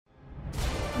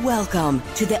Welcome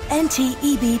to the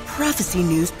NTEB Prophecy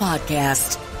News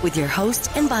Podcast with your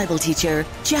host and Bible teacher,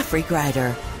 Jeffrey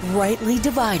Greider. Rightly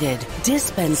divided,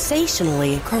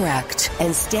 dispensationally correct,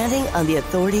 and standing on the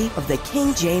authority of the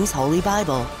King James Holy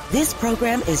Bible. This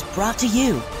program is brought to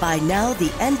you by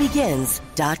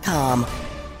NowTheEndBegins.com.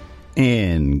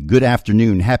 And good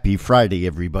afternoon. Happy Friday,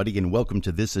 everybody, and welcome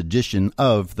to this edition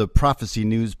of the Prophecy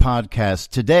News Podcast.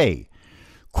 Today,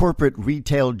 corporate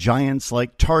retail giants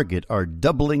like Target are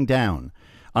doubling down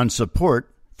on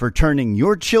support for turning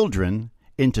your children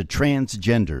into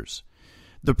transgenders.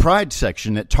 The Pride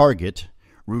section at Target,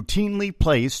 routinely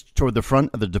placed toward the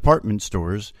front of the department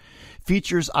stores,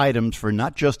 features items for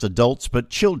not just adults but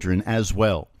children as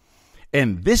well.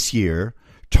 And this year,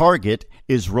 Target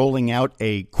is rolling out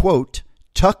a, quote,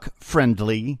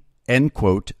 tuck-friendly, end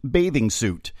quote, bathing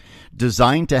suit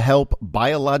designed to help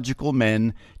biological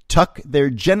men tuck their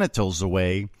genitals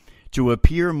away to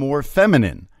appear more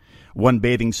feminine. One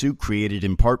bathing suit created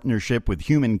in partnership with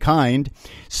Humankind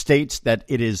states that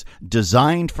it is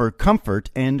designed for comfort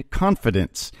and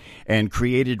confidence and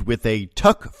created with a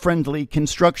tuck-friendly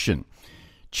construction.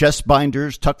 Chest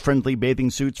binders, tuck-friendly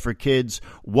bathing suits for kids.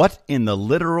 What in the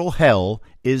literal hell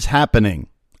is happening?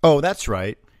 Oh, that's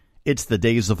right. It's the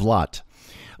days of Lot.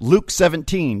 Luke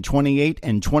 17:28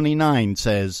 and 29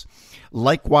 says,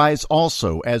 "Likewise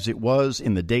also, as it was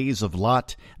in the days of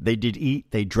Lot, they did eat,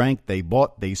 they drank, they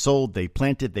bought, they sold, they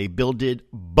planted, they builded,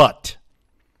 but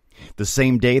the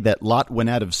same day that Lot went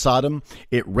out of Sodom,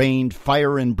 it rained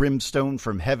fire and brimstone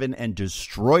from heaven and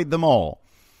destroyed them all."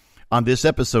 On this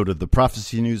episode of the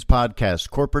Prophecy News Podcast,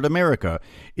 corporate America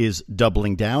is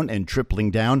doubling down and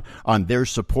tripling down on their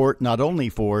support not only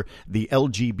for the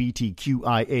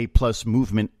LGBTQIA plus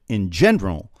movement in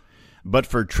general, but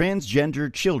for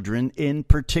transgender children in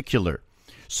particular.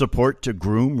 Support to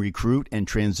groom, recruit, and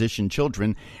transition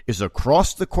children is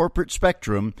across the corporate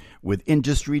spectrum, with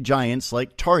industry giants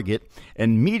like Target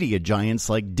and media giants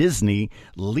like Disney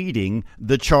leading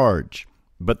the charge.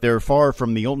 But they're far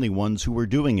from the only ones who are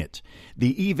doing it.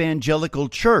 The evangelical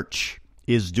church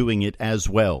is doing it as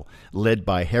well, led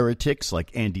by heretics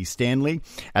like Andy Stanley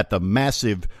at the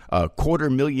massive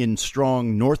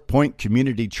 250,000-strong North Point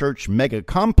Community Church mega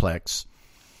complex.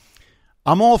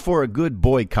 I'm all for a good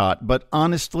boycott, but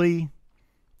honestly,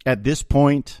 at this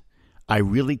point, I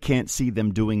really can't see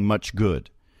them doing much good.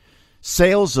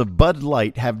 Sales of Bud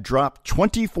Light have dropped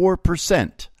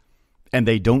 24%, and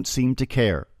they don't seem to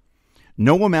care.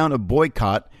 No amount of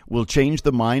boycott will change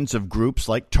the minds of groups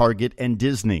like Target and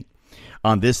Disney.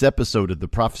 On this episode of the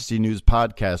Prophecy News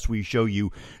Podcast, we show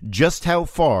you just how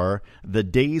far the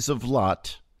days of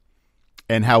Lot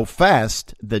and how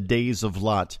fast the days of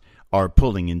Lot are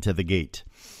pulling into the gate.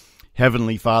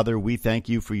 Heavenly Father, we thank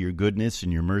you for your goodness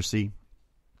and your mercy.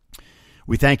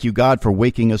 We thank you, God, for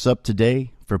waking us up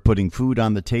today, for putting food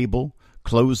on the table,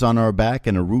 clothes on our back,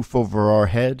 and a roof over our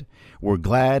head. We're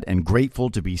glad and grateful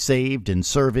to be saved and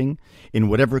serving in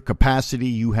whatever capacity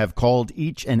you have called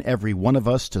each and every one of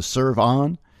us to serve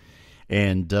on.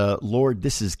 And Lord,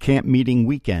 this is camp meeting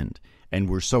weekend, and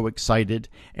we're so excited.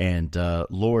 And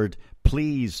Lord,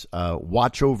 please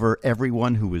watch over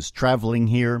everyone who is traveling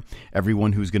here,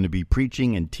 everyone who's going to be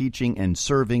preaching and teaching and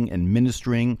serving and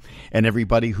ministering, and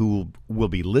everybody who will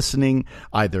be listening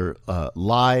either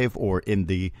live or in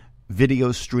the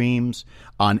video streams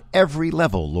on every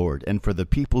level, Lord. And for the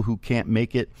people who can't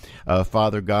make it,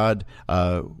 Father God,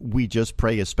 we just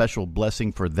pray a special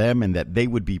blessing for them and that they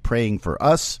would be praying for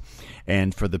us.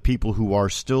 And for the people who are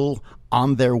still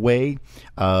on their way,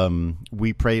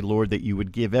 we pray, Lord, that you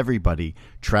would give everybody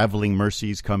traveling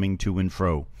mercies coming to and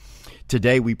fro.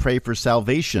 Today we pray for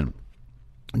salvation.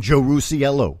 Joe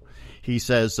Rusiello, he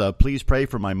says, please pray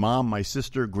for my mom, my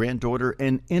sister, granddaughter,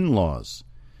 and in-laws.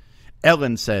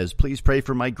 Ellen says, please pray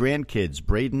for my grandkids,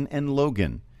 Braden and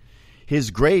Logan.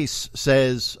 His Grace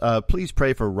says, please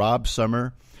pray for Rob,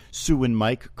 Summer, Sue and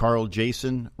Mike, Carl,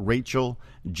 Jason, Rachel,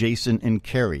 Jason, and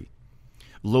Carrie.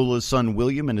 Lola's son,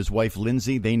 William, and his wife,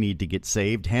 Lindsay, they need to get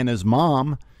saved. Hannah's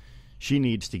mom, she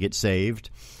needs to get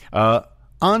saved.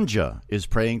 Anja is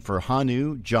praying for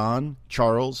Hanu, John,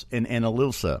 Charles, and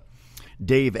Annalilsa.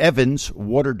 Dave Evans,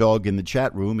 Water Dog in the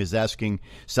chat room, is asking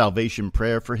salvation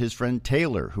prayer for his friend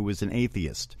Taylor, who is an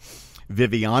atheist.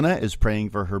 Viviana is praying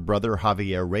for her brother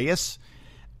Javier Reyes.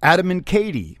 Adam and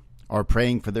Katie are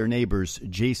praying for their neighbors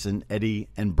Jason, Eddie,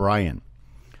 and Brian.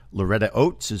 Loretta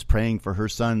Oates is praying for her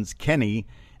sons Kenny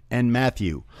and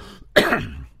Matthew.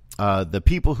 The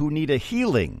people who need a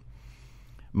healing.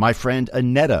 My friend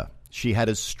Annetta, she had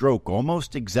a stroke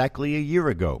almost exactly a year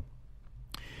ago.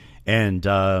 And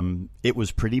it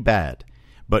was pretty bad.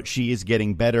 But she is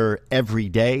getting better every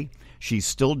day. She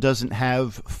still doesn't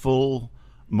have full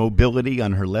mobility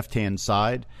on her left-hand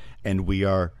side, and we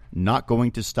are not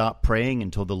going to stop praying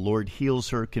until the Lord heals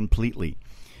her completely.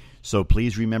 So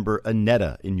please remember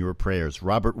Annetta in your prayers.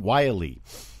 Robert Wiley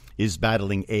is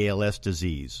battling ALS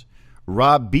disease.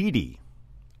 Rob Beatty.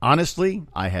 Honestly,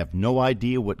 I have no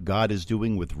idea what God is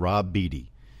doing with Rob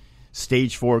Beatty.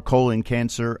 Stage 4 colon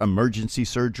cancer, emergency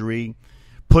surgery,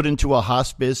 put into a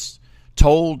hospice,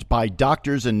 told by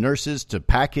doctors and nurses to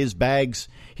pack his bags.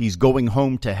 He's going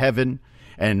home to heaven,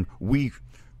 and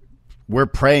we're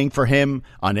praying for him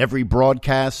on every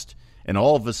broadcast. And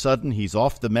all of a sudden, he's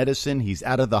off the medicine, he's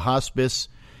out of the hospice,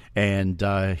 and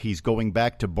he's going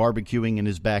back to barbecuing in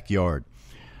his backyard.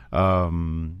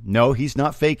 No, he's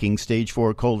not faking stage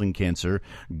 4 colon cancer.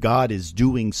 God is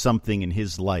doing something in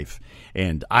his life,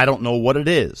 and I don't know what it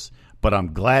is, but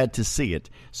I'm glad to see it.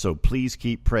 So please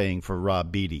keep praying for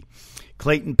Rob Beatty.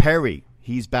 Clayton Perry,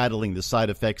 he's battling the side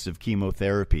effects of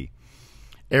chemotherapy.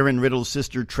 Aaron Riddle's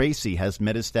sister Tracy has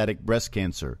metastatic breast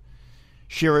cancer.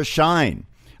 Shira Shine,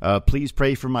 please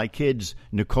pray for my kids,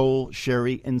 Nicole,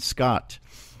 Sherry, and Scott.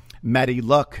 Maddie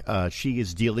Luck, she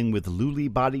is dealing with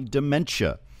Lewy body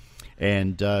dementia.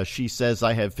 And she says,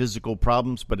 I have physical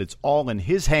problems, but it's all in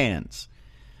his hands.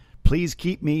 Please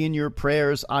keep me in your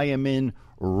prayers. I am in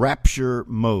rapture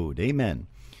mode. Amen.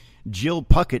 Jill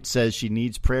Puckett says she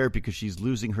needs prayer because she's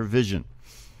losing her vision.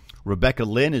 Rebecca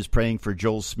Lynn is praying for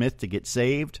Joel Smith to get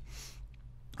saved.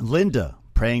 Linda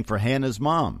praying for Hannah's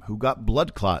mom, who got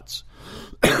blood clots.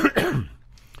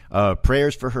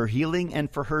 Prayers for her healing and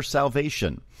for her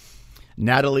salvation.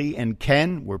 Natalie and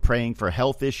Ken were praying for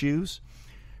health issues.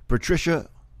 Patricia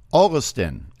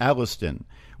Alliston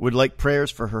would like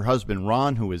prayers for her husband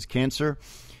Ron, who has cancer.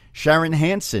 Sharon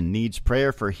Hansen needs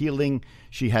prayer for healing.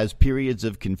 She has periods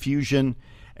of confusion,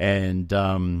 and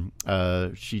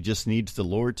she just needs the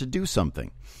Lord to do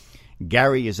something.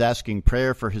 Gary is asking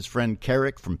prayer for his friend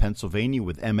Carrick from Pennsylvania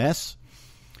with MS.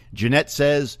 Jeanette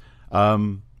says,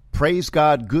 praise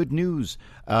God, good news.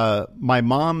 My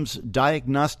mom's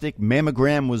diagnostic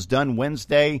mammogram was done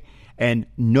Wednesday, and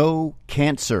no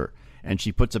cancer. And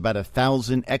she puts about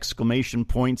 1,000 exclamation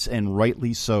points, and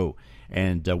rightly so.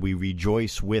 And we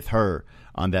rejoice with her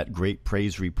on that great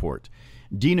praise report.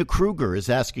 Dina Kruger is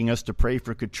asking us to pray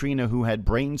for Katrina, who had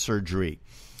brain surgery,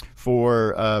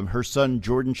 for her son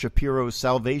Jordan Shapiro's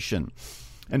salvation,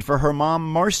 and for her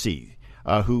mom Marcy,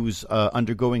 who's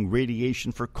undergoing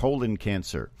radiation for colon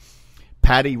cancer.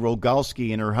 Patty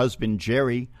Rogalski and her husband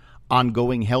Jerry,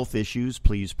 ongoing health issues,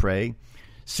 please pray.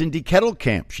 Cindy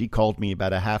Kettlecamp, she called me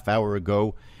about a half hour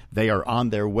ago. They are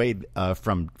on their way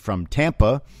from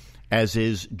Tampa, as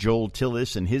is Joel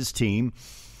Tillis and his team.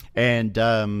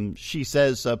 And she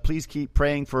says, please keep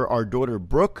praying for our daughter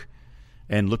Brooke,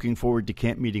 and looking forward to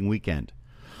camp meeting weekend.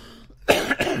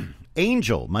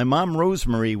 Angel, my mom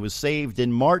Rosemary was saved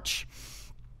in March,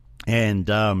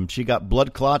 and she got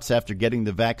blood clots after getting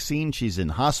the vaccine. She's in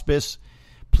hospice.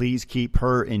 Please keep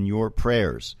her in your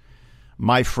prayers.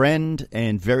 My friend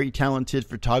and very talented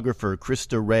photographer,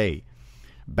 Krista Ray,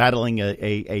 battling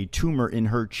a tumor in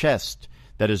her chest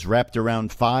that is wrapped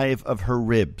around 5 of her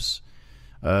ribs.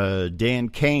 Dan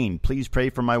Kane, please pray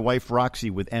for my wife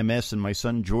Roxy with MS and my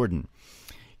son Jordan.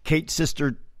 Kate's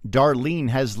sister Darlene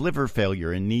has liver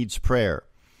failure and needs prayer.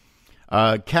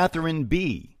 Catherine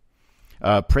B.,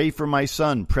 pray for my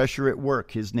son, pressure at work.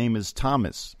 His name is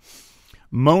Thomas.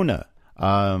 Mona,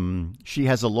 she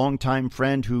has a longtime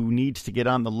friend who needs to get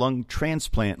on the lung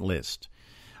transplant list.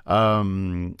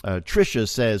 Tricia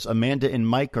says Amanda and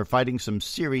Mike are fighting some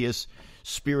serious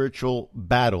spiritual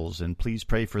battles, and please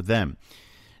pray for them.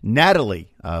 Natalie,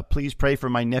 please pray for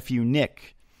my nephew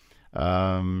Nick.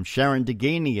 Sharon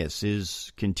Deganius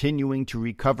is continuing to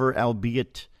recover,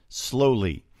 albeit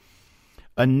slowly.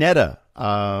 Annetta,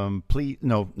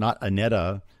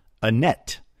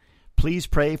 Annette, please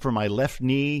pray for my left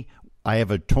knee. I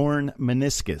have a torn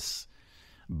meniscus.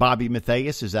 Bobby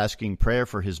Matthias is asking prayer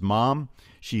for his mom.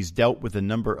 She's dealt with a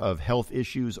number of health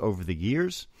issues over the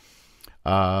years.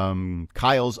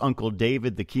 Kyle's uncle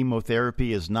David, the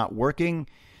chemotherapy is not working.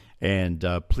 And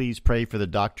please pray for the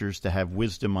doctors to have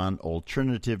wisdom on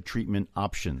alternative treatment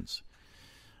options.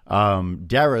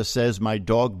 Dara says, my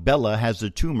dog Bella has a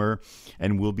tumor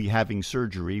and will be having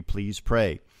surgery. Please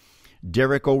pray.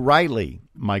 Derek O'Reilly,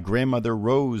 my grandmother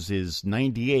Rose is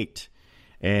 98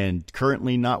 and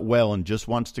currently not well and just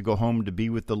wants to go home to be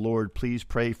with the Lord. Please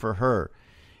pray for her.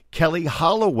 Kelly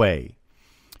Holloway,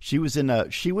 she was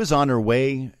on her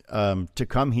way to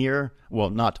come here.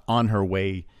 Well, not on her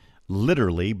way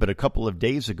literally, but a couple of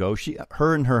days ago,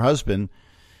 her and her husband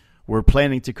were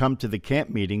planning to come to the camp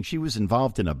meeting. She was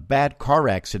involved in a bad car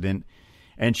accident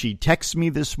And she texted me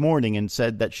this morning and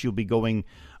said that she'll be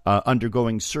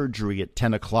undergoing surgery at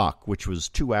 10 o'clock, which was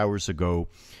 2 hours ago.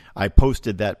 I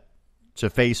posted that to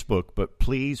Facebook, but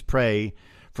please pray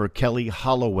for Kelly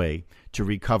Holloway to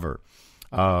recover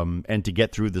and to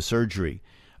get through the surgery.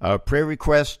 Prayer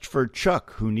request for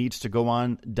Chuck, who needs to go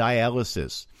on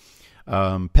dialysis.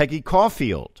 Peggy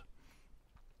Caulfield,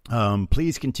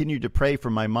 please continue to pray for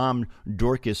my mom,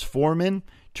 Dorcas Foreman,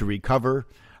 to recover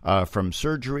from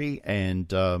surgery, and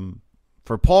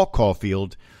for Paul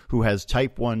Caulfield, who has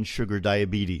type 1 sugar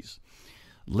diabetes.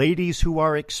 Ladies who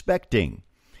are expecting: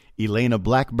 Elena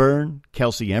Blackburn,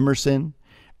 Kelsey Emerson,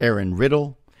 Aaron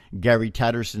Riddle, Gary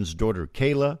Tatterson's daughter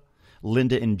Kayla,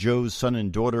 Linda and Joe's son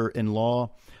and daughter-in-law,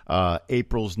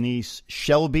 April's niece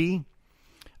Shelby.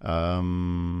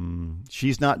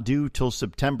 She's not due till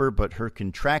September, but her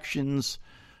contractions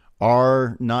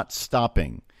are not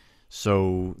stopping.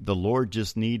 So the Lord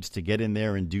just needs to get in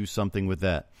there and do something with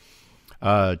that.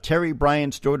 Terry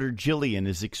Bryant's daughter Jillian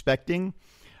is expecting.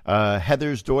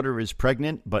 Heather's daughter is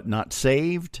pregnant but not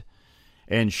saved.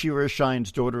 And Shira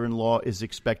Shine's daughter-in-law is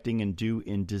expecting and due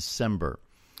in December.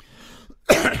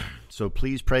 So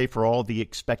please pray for all the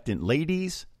expectant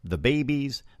ladies, the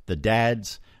babies, the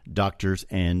dads, doctors,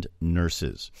 and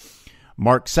nurses.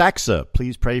 Mark Saxa,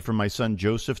 please pray for my son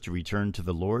Joseph to return to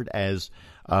the Lord, as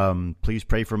please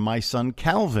pray for my son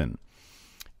Calvin.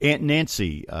 Aunt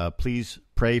Nancy, please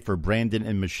pray for Brandon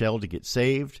and Michelle to get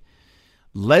saved.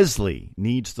 Leslie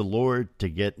needs the Lord to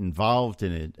get involved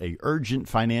in a urgent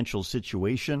financial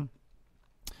situation.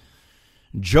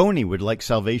 Joni would like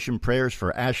salvation prayers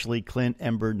for Ashley, Clint,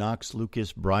 Ember, Knox,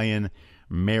 Lucas, Brian,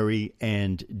 Mary,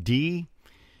 and Dee.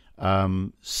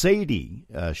 Sadie,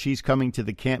 she's coming to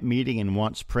the camp meeting and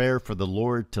wants prayer for the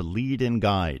Lord to lead and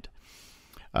guide.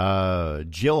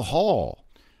 Jill Hall,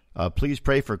 please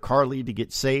pray for Carly to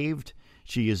get saved.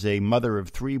 She is a mother of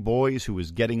 3 boys who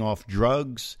is getting off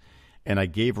drugs, and I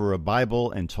gave her a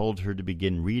Bible and told her to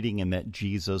begin reading and that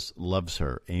Jesus loves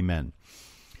her. Amen.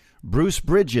 Bruce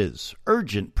Bridges,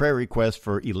 urgent prayer request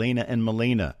for Elena and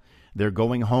Melena. They're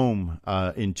going home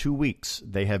in 2 weeks.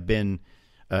 They have been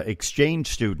exchange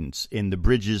students in the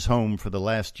Bridges home for the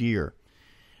last year.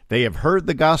 They have heard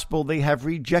the gospel. They have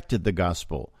rejected the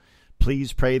gospel.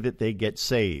 Please pray that they get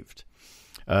saved.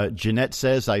 Jeanette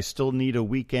says, I still need a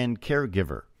weekend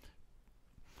caregiver.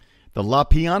 The La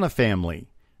Piana family,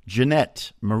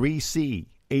 Jeanette, Marie C.,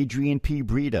 Adrian P.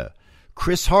 Breda,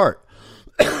 Chris Hart,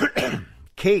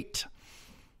 Kate,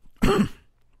 John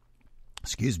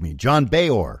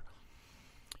Bayor,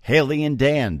 Haley and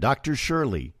Dan, Dr.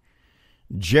 Shirley,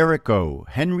 Jericho,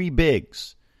 Henry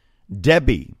Biggs,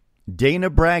 Debbie, Dana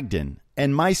Bragdon,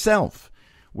 and myself.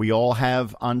 We all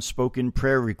have unspoken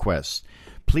prayer requests.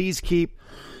 Please keep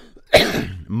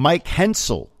Mike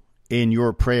Hensel in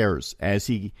your prayers as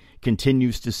he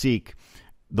continues to seek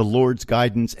the Lord's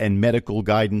guidance and medical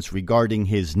guidance regarding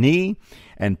his knee.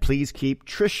 And please keep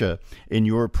Tricia in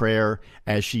your prayer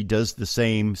as she does the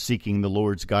same, seeking the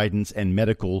Lord's guidance and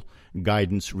medical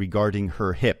guidance regarding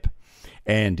her hip.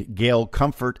 And Gail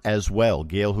Comfort as well.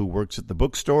 Gail, who works at the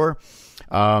bookstore,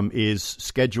 is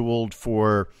scheduled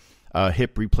for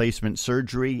hip replacement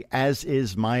surgery, as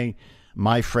is my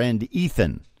friend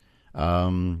Ethan.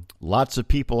 Lots of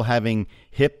people having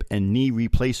hip and knee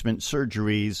replacement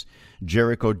surgeries.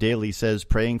 Jericho Daly says,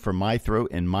 praying for my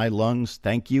throat and my lungs.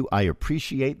 Thank you. I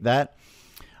appreciate that.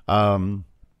 You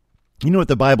know what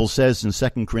the Bible says in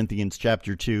 2 Corinthians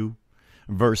chapter 2,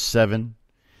 verse 7?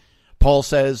 Paul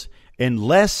says, and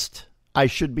lest I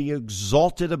should be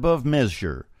exalted above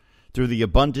measure through the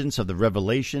abundance of the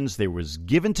revelations, there was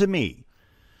given to me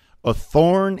a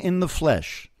thorn in the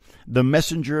flesh, the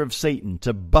messenger of Satan,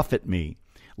 to buffet me,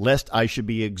 lest I should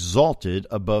be exalted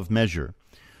above measure.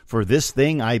 For this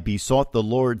thing I besought the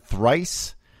Lord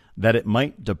thrice, that it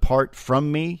might depart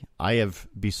from me. I have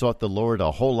besought the Lord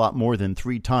a whole lot more than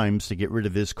 3 times to get rid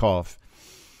of this cough.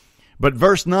 But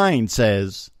verse 9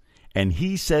 says, and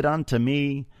he said unto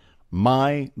me,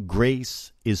 my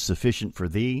grace is sufficient for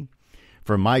thee,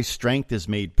 for my strength is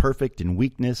made perfect in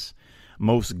weakness.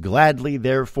 Most gladly,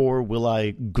 therefore, will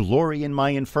I glory in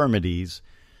my infirmities,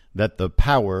 that the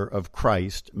power of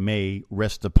Christ may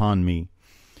rest upon me.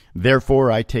 Therefore,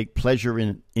 I take pleasure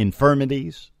in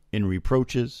infirmities, in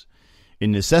reproaches,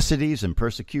 in necessities and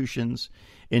persecutions,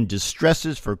 in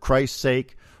distresses for Christ's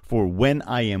sake. For when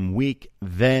I am weak,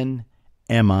 then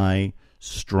am I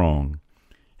strong.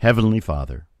 Heavenly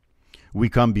Father, we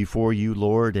come before you,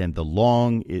 Lord, and the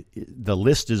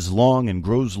list is long and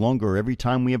grows longer every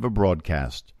time we have a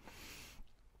broadcast.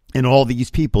 And all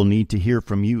these people need to hear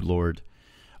from you, Lord.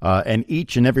 And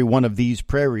each and every one of these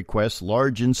prayer requests,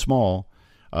 large and small,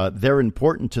 they're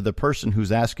important to the person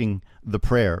who's asking the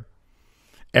prayer.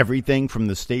 Everything from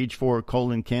the stage 4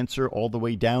 colon cancer all the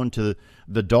way down to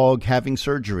the dog having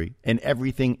surgery and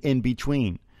everything in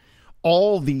between.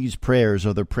 All these prayers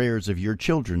are the prayers of your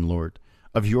children, Lord,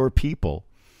 of your people.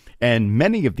 And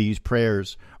many of these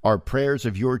prayers are prayers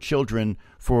of your children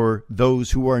for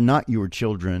those who are not your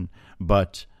children,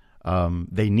 but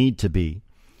they need to be.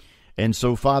 And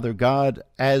so, Father God,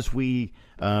 as we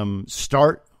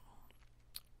start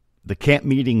the camp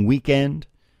meeting weekend,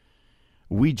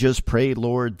 we just pray,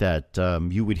 Lord, that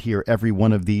you would hear every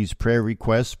one of these prayer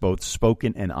requests, both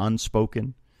spoken and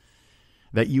unspoken,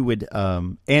 that you would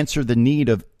answer the need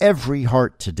of every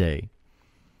heart today.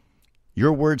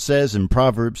 Your word says in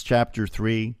Proverbs chapter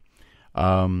 3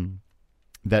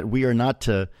 that we are not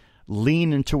to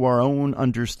lean into our own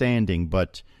understanding,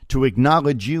 but to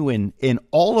acknowledge you in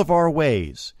all of our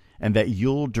ways, and that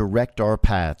you'll direct our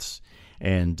paths.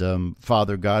 And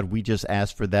Father God, we just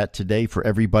ask for that today for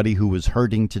everybody who is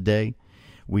hurting today.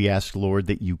 We ask, Lord,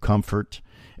 that you comfort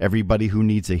everybody who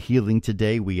needs a healing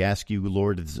today. We ask you,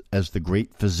 Lord, as the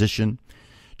great physician,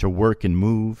 to work and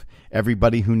move.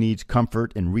 Everybody who needs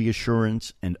comfort and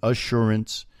reassurance and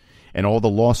assurance, and all the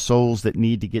lost souls that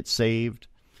need to get saved,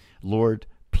 Lord,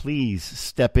 please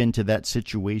step into that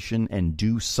situation and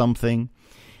do something.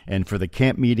 And for the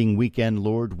camp meeting weekend,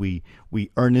 Lord, we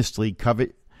earnestly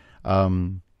covet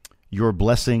your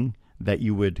blessing, that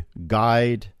you would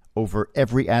guide over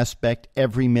every aspect,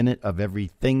 every minute of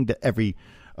everything, every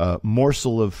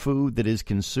morsel of food that is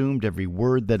consumed, every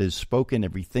word that is spoken,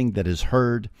 everything that is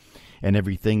heard, and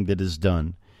everything that is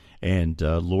done. And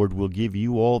Lord, we'll give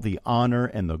you all the honor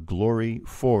and the glory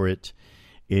for it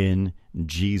in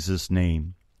Jesus'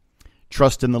 name.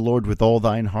 Trust in the Lord with all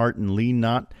thine heart, and lean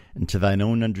not into thine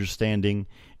own understanding.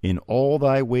 In all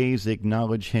thy ways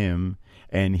acknowledge him,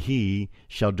 and he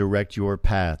shall direct your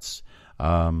paths.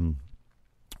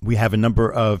 We have a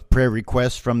number of prayer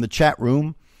requests from the chat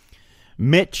room.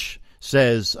 Mitch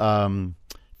says,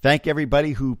 thank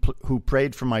everybody who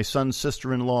prayed for my son's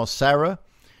sister-in-law, Sarah.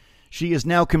 She is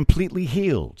now completely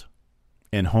healed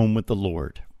and home with the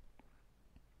Lord.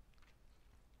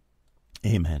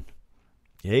 Amen.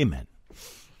 Amen.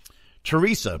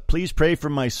 Teresa, please pray for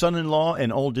my son-in-law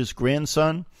and oldest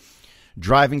grandson,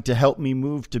 driving to help me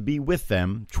move to be with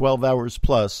them 12 hours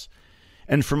plus,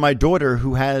 and for my daughter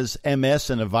who has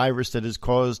MS and a virus that has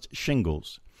caused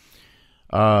shingles.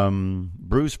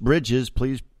 Bruce Bridges,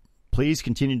 please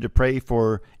continue to pray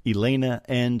for Elena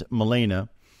and Milena.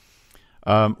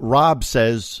 Rob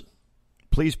says,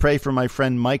 please pray for my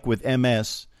friend Mike with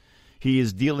MS. He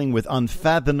is dealing with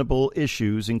unfathomable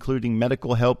issues, including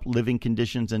medical help, living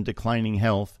conditions, and declining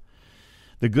health.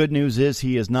 The good news is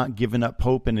he has not given up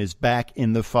hope and is back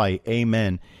in the fight.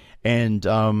 Amen. And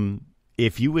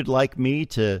if you would like me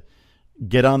to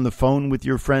get on the phone with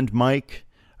your friend Mike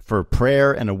for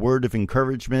prayer and a word of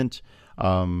encouragement,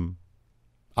 I'll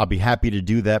be happy to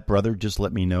do that, brother. Just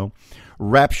let me know.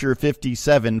 Rapture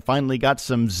 57 finally got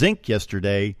some zinc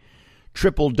yesterday.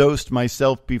 Triple dosed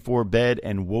myself before bed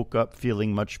and woke up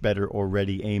feeling much better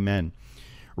already. Amen.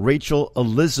 Rachel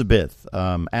Elizabeth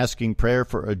asking prayer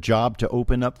for a job to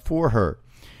open up for her.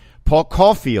 Paul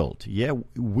Caulfield, yeah,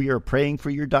 we are praying for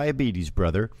your diabetes,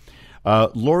 brother.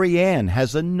 Lori Ann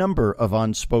has a number of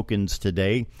unspokens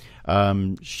today.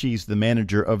 She's the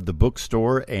manager of the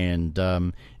bookstore,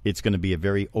 and it's going to be a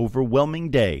very overwhelming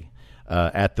day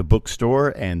at the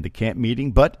bookstore and the camp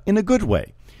meeting, but in a good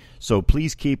way. So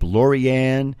please keep Lori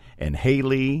Ann and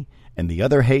Haley and the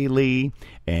other Haley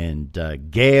and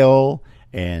Gail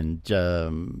and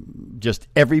just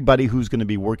everybody who's going to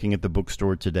be working at the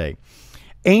bookstore today.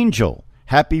 Angel,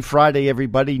 happy Friday,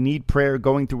 everybody. Need prayer,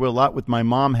 going through a lot with my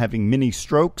mom having mini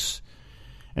strokes,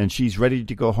 and she's ready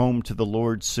to go home to the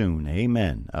Lord soon.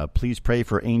 Amen. Please pray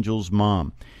for Angel's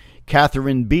mom.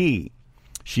 Catherine B.,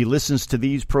 she listens to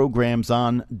these programs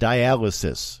on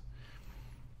dialysis.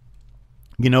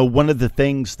 You know, one of the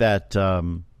things that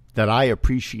I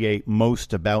appreciate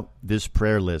most about this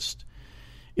prayer list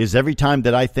is every time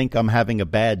that I think I'm having a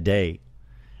bad day,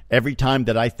 every time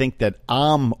that I think that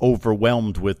I'm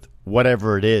overwhelmed with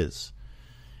whatever it is,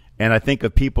 and I think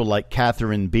of people like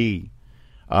Catherine B.,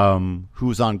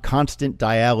 who's on constant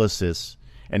dialysis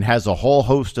and has a whole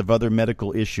host of other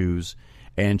medical issues,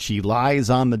 and she lies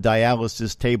on the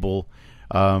dialysis table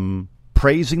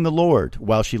praising the Lord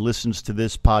while she listens to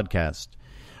this podcast.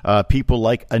 People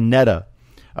like Annetta,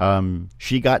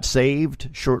 she got saved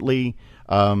shortly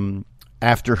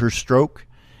after her stroke,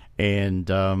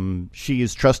 and she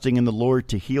is trusting in the Lord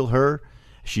to heal her.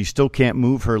 She still can't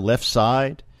move her left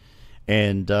side.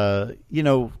 And, you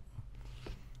know,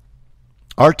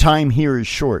 Our time here is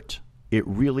short. It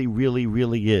really, really,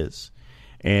 really is.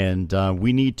 And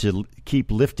we need to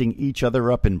keep lifting each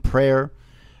other up in prayer,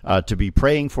 to be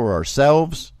praying for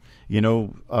ourselves. You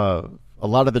know, a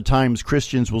lot of the times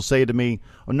Christians will say to me,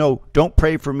 "Oh, no, don't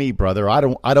pray for me, brother. I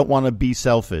don't want to be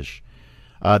selfish."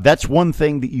 That's one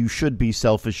thing that you should be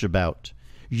selfish about.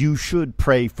 You should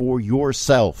pray for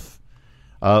yourself.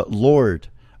 Lord,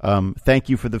 thank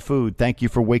you for the food. Thank you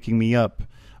for waking me up.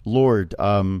 Lord,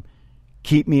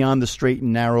 keep me on the straight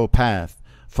and narrow path.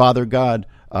 Father God,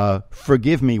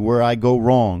 forgive me where I go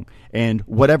wrong, and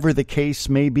whatever the case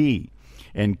may be.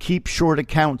 And keep short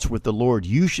accounts with the Lord.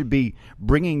 You should be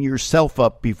bringing yourself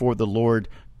up before the Lord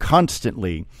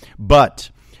constantly,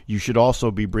 but you should also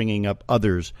be bringing up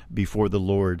others before the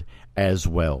Lord as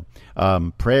well.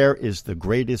 Prayer is the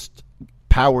greatest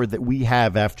power that we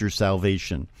have after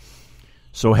salvation.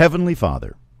 So, Heavenly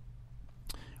Father,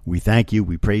 we thank you,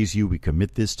 we praise you, we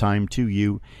commit this time to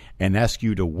you, and ask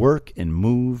you to work and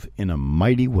move in a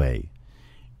mighty way.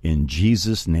 In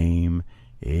Jesus' name,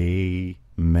 amen.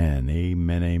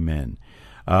 Amen, amen.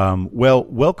 Well,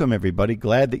 welcome, everybody.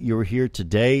 Glad that you're here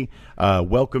today.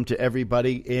 Welcome to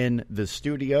everybody in the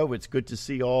studio. It's good to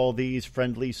see all these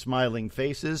friendly, smiling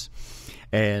faces.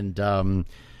 And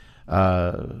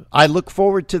I look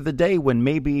forward to the day when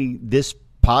maybe this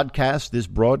podcast, this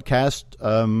broadcast,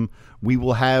 we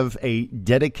will have a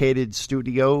dedicated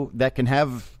studio that can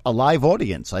have a live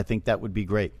audience. I think that would be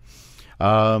great.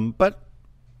 But,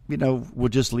 you know, we'll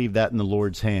just leave that in the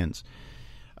Lord's hands.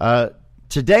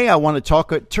 Today I want to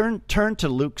talk, turn to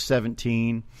Luke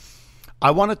 17.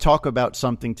 I want to talk about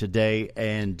something today,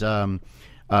 and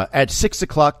at 6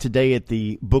 o'clock today at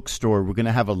the bookstore, we're going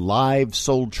to have a live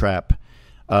Soul Trap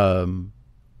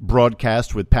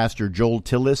broadcast with Pastor Joel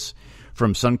Tillis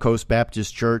from Suncoast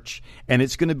Baptist Church, and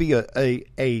it's going to be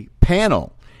a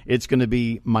panel. It's going to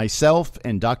be myself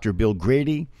and Dr. Bill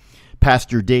Grady,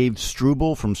 Pastor Dave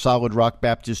Struble from Solid Rock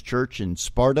Baptist Church in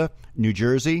Sparta, New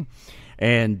Jersey,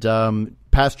 and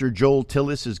Pastor Joel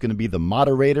Tillis is going to be the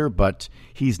moderator, but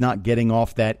he's not getting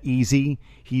off that easy.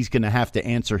 He's going to have to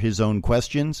answer his own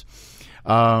questions.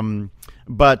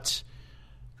 But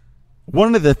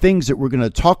one of the things that we're going to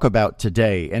talk about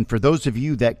today, and for those of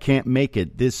you that can't make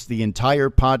it, the entire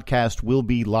podcast will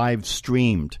be live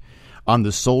streamed on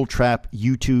the Soul Trap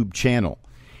YouTube channel.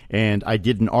 And I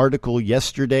did an article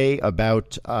yesterday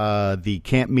about the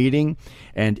camp meeting,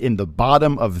 and in the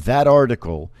bottom of that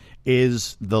article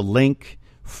is the link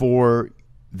for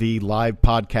the live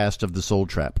podcast of the Soul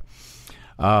Trap.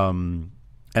 And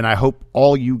I hope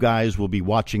all you guys will be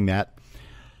watching that.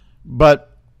 But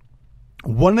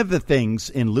one of the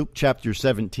things in Luke chapter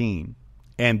 17,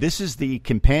 and this is the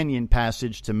companion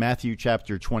passage to Matthew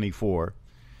chapter 24,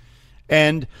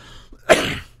 and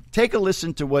take a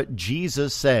listen to what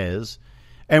Jesus says,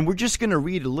 and we're just going to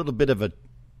read a little bit of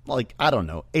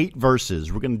 8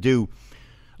 verses. We're going to do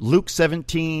Luke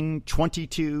 17,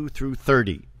 22 through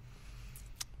 30.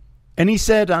 And he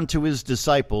said unto his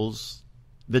disciples,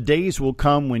 The days will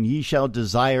come when ye shall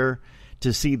desire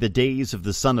to see the days of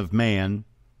the Son of Man,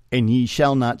 and ye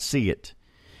shall not see it.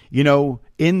 You know,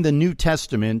 in the New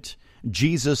Testament,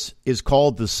 Jesus is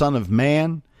called the Son of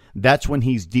Man. That's when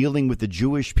he's dealing with the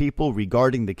Jewish people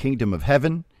regarding the kingdom of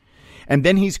heaven. And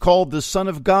then he's called the Son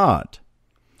of God.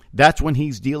 That's when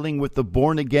he's dealing with the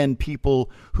born-again people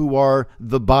who are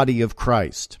the body of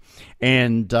Christ.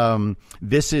 And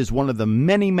this is one of the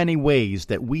many, many ways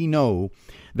that we know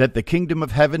that the kingdom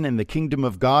of heaven and the kingdom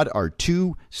of God are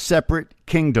two separate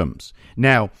kingdoms.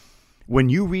 Now, when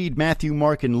you read Matthew,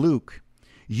 Mark, and Luke,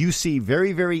 you see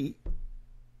very, very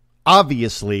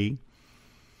obviously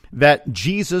that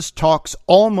Jesus talks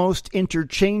almost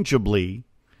interchangeably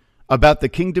about the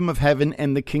kingdom of heaven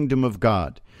and the kingdom of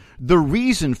God. The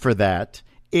reason for that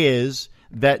is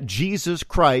that Jesus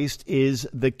Christ is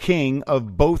the king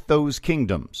of both those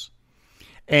kingdoms.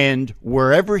 And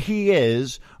wherever he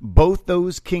is, both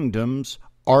those kingdoms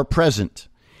are present.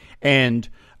 And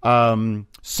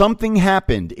something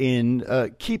happened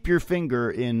in, keep your finger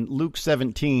in Luke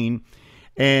 17,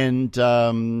 and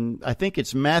I think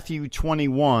it's Matthew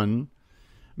 21,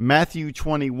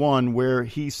 where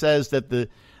he says that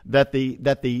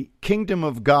the kingdom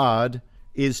of God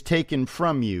is taken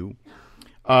from you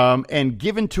and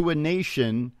given to a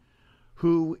nation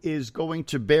who is going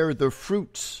to bear the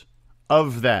fruits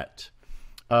of that.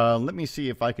 Let me see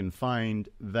if I can find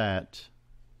that.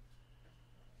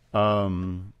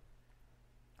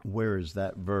 Where is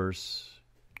that verse?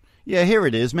 Yeah, here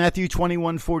it is, Matthew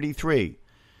 21:43.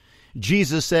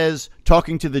 Jesus says,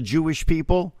 talking to the Jewish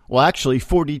people, well, actually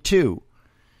 42.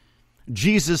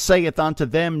 Jesus saith unto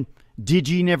them, Did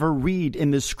ye never read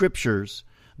in the scriptures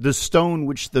The stone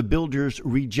which the builders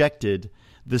rejected,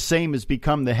 the same has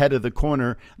become the head of the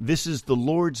corner. This is the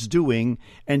Lord's doing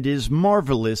and is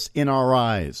marvelous in our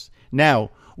eyes. Now,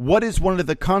 what is one of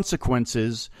the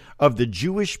consequences of the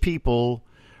Jewish people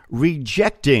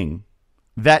rejecting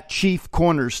that chief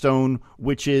cornerstone,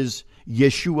 which is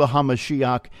Yeshua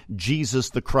HaMashiach,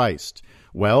 Jesus the Christ?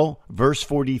 Well, verse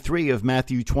 43 of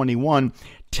Matthew 21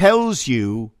 tells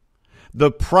you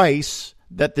the price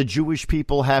that the Jewish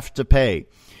people have to pay.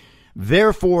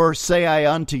 Therefore say I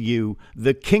unto you,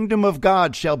 the kingdom of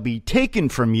God shall be taken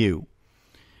from you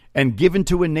and given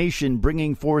to a nation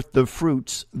bringing forth the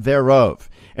fruits thereof.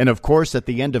 And of course, at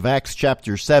the end of Acts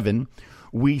chapter 7,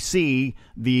 we see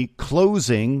the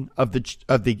closing of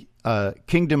the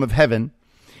kingdom of heaven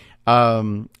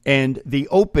and the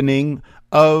opening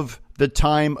of the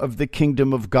time of the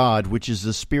kingdom of God, which is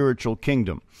the spiritual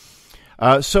kingdom.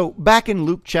 So back in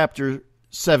Luke chapter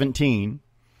 17,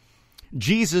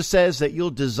 Jesus says that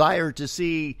you'll desire to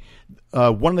see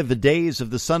one of the days of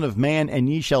the Son of Man, and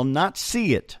ye shall not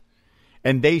see it.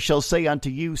 And they shall say unto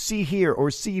you, see here,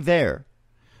 or see there.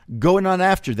 Go not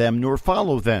after them, nor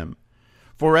follow them.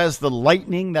 For as the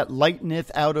lightning that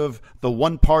lighteneth out of the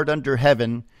one part under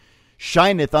heaven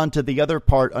shineth unto the other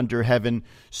part under heaven,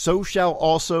 so shall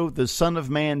also the Son of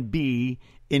Man be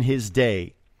in his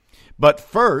day. But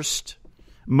first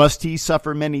must he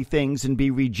suffer many things and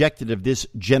be rejected of this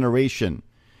generation.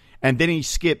 And then he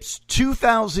skips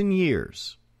 2,000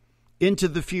 years into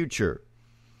the future.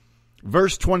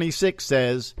 Verse 26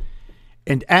 says,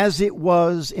 and as it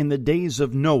was in the days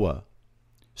of Noah,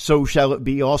 so shall it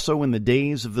be also in the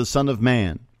days of the Son of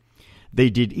Man. They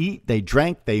did eat, they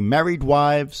drank, they married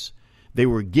wives, they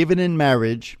were given in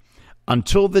marriage,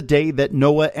 until the day that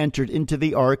Noah entered into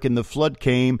the ark, and the flood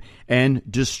came and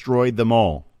destroyed them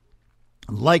all.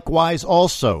 Likewise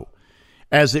also,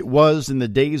 as it was in the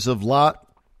days of Lot,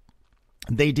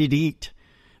 they did eat,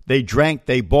 they drank,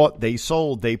 they bought, they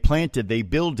sold, they planted, they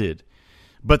builded.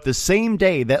 But the same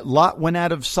day that Lot went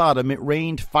out of Sodom, it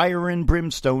rained fire and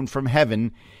brimstone from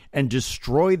heaven and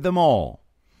destroyed them all.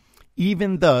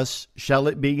 Even thus shall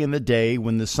it be in the day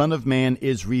when the Son of Man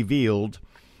is revealed.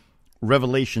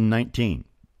 Revelation 19.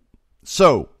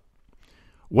 So,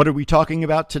 what are we talking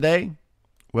about today?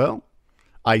 Well,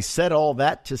 I said all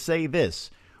that to say this.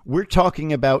 We're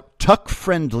talking about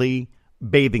tuck-friendly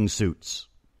bathing suits.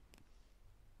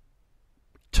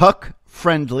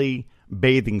 Tuck-friendly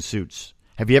bathing suits.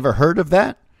 Have you ever heard of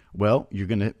that? Well,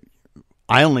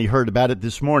 I only heard about it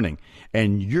this morning,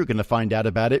 and you're going to find out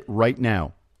about it right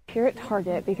now. Here at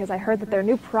Target, because I heard that their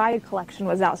new Pride collection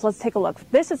was out, so let's take a look.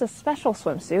 This is a special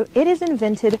swimsuit. It is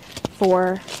invented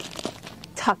for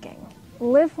tucking.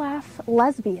 Live, laugh,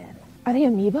 lesbian. Are they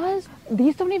amoebas?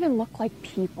 These don't even look like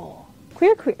people.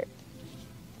 Queer.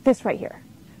 This right here.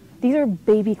 These are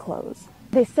baby clothes.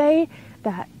 They say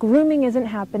that grooming isn't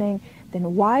happening,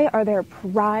 then why are there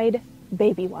Pride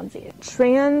baby onesies?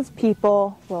 Trans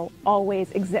people will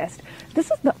always exist. This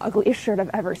is the ugliest shirt I've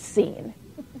ever seen.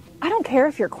 I don't care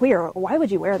if you're queer. Why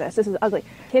would you wear this? This is ugly.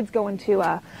 Kids going to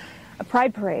a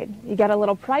pride parade. You got a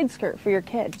little pride skirt for your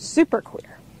kid. Super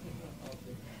queer.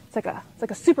 It's like a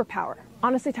superpower.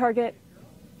 Honestly, Target,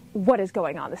 what is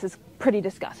going on? This is pretty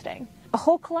disgusting. A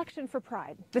whole collection for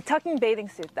pride. The tucking bathing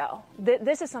suit, though.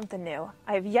 This is something new.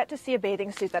 I have yet to see a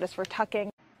bathing suit that is for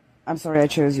tucking. I'm sorry I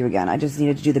chose you again. I just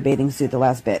needed to do the bathing suit the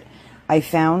last bit. I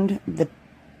found the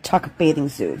tuck bathing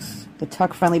suits, the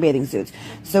tuck-friendly bathing suits.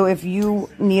 So if you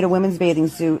need a women's bathing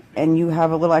suit and you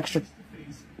have a little extra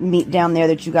meat down there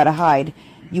that you got to hide,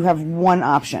 you have one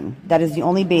option. That is the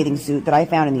only bathing suit that I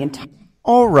found in the entire...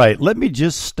 All right, let me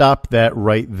just stop that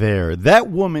right there. That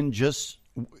woman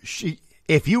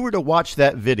if you were to watch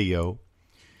that video,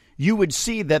 you would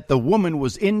see that the woman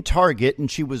was in Target and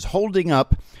she was holding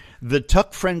up the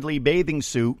tuck-friendly bathing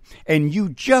suit, and you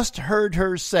just heard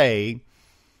her say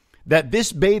that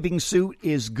this bathing suit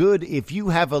is good if you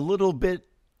have a little bit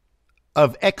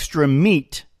of extra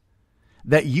meat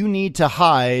that you need to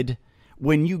hide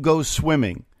when you go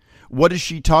swimming. What is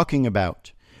she talking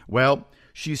about? Well,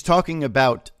 she's talking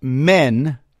about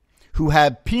men who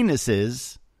have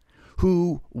penises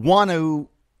who want to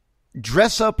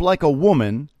dress up like a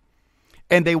woman,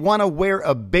 and they want to wear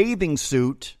a bathing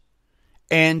suit,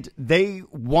 and they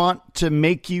want to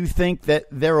make you think that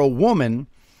they're a woman,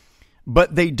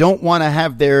 but they don't want to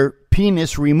have their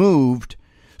penis removed.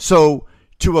 So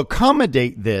to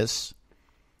accommodate this,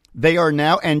 they are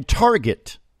now, and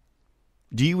Target.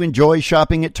 Do you enjoy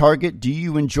shopping at Target? Do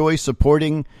you enjoy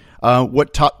supporting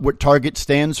what Target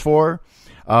stands for?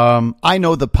 I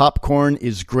know the popcorn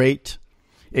is great.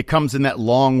 It comes in that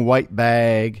long white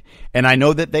bag. And I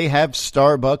know that they have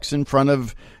Starbucks in front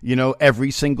of,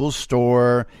 every single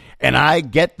store. And I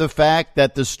get the fact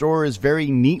that the store is very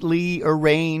neatly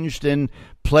arranged and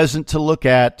pleasant to look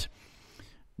at.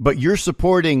 But you're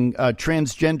supporting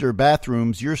transgender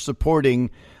bathrooms. You're supporting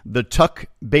the tuck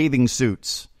bathing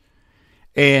suits.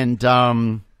 And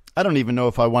I don't even know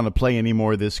if I want to play any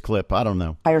more of this clip. I don't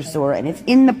know. Store, and it's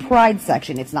in the Pride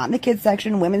section. It's not in the kids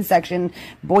section, women's section,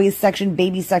 boys section,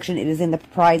 baby section. It is in the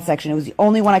Pride section. It was the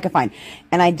only one I could find.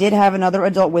 And I did have another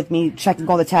adult with me checking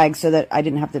all the tags so that I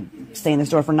didn't have to stay in the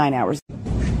store for 9 hours.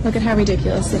 Look at how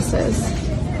ridiculous this is.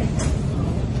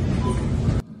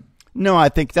 No, I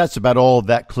think that's about all of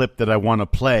that clip that I want to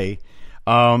play.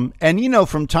 And,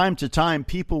 from time to time,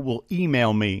 people will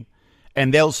email me.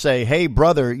 And they'll say, hey,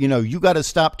 brother, you got to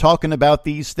stop talking about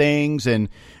these things and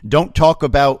don't talk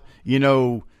about,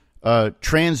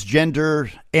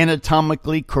 transgender,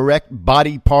 anatomically correct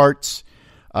body parts.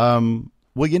 Well,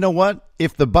 you know what?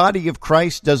 If the body of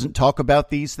Christ doesn't talk about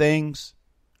these things,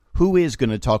 who is going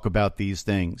to talk about these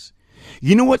things?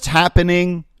 You know what's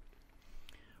happening?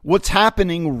 What's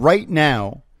happening right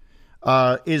now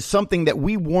is something that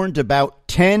we warned about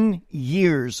 10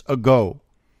 years ago.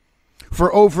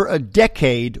 For over a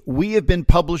decade, we have been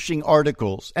publishing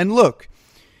articles. And look,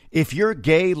 if you're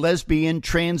gay, lesbian,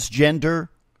 transgender,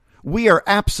 we are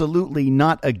absolutely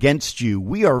not against you.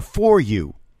 We are for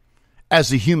you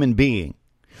as a human being.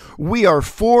 We are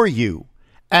for you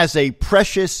as a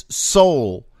precious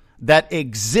soul that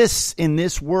exists in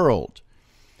this world.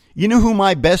 You know who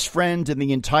my best friend in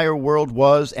the entire world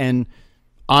was and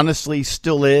honestly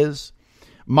still is?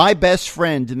 My best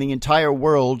friend in the entire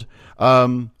world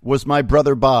was my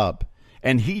brother Bob,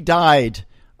 and he died,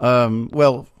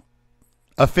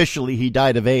 officially he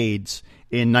died of AIDS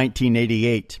in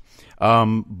 1988,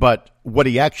 but what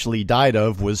he actually died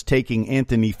of was taking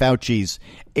Anthony Fauci's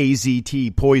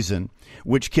AZT poison,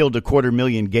 which killed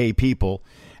 250,000 gay people,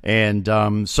 and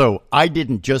so I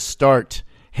didn't just start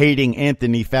hating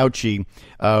Anthony Fauci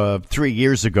 3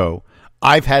 years ago.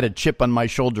 I've had a chip on my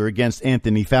shoulder against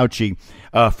Anthony Fauci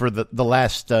for the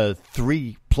last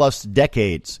 3+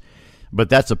 decades, but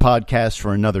that's a podcast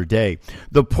for another day.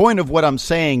 The point of what I'm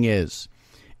saying is,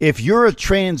 if you're a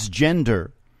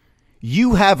transgender,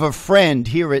 you have a friend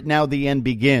here at Now the End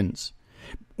Begins.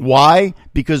 Why?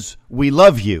 Because we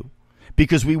love you,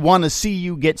 because we want to see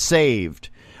you get saved.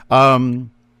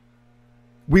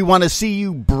 We want to see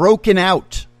you broken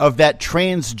out of that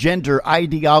transgender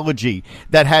ideology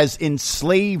that has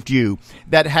enslaved you,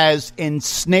 that has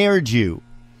ensnared you.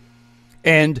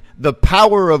 And the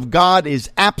power of God is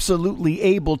absolutely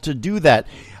able to do that.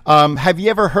 Have you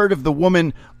ever heard of the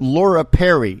woman Laura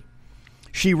Perry?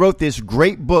 She wrote this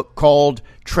great book called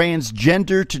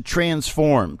Transgender to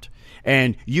Transformed.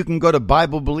 And you can go to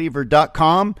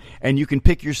BibleBeliever.com and you can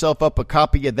pick yourself up a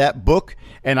copy of that book.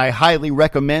 And I highly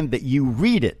recommend that you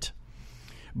read it.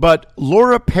 But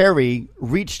Laura Perry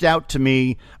reached out to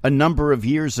me a number of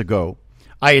years ago.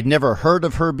 I had never heard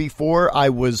of her before. I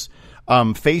was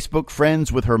Facebook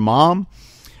friends with her mom,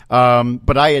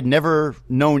 but I had never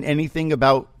known anything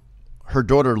about her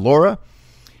daughter, Laura.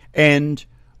 And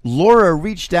Laura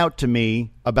reached out to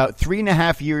me about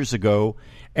 3.5 years ago,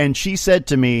 and she said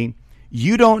to me,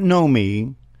 "You don't know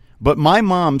me, but my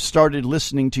mom started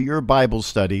listening to your Bible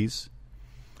studies,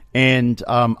 and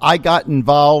I got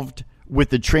involved with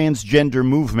the transgender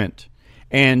movement."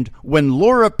 And when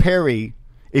Laura Perry,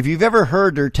 if you've ever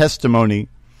heard her testimony,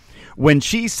 when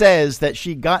she says that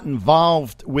she got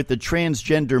involved with the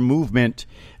transgender movement,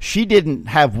 she didn't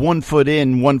have 1 foot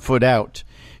in, 1 foot out.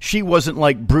 She wasn't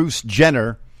like Bruce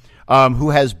Jenner, who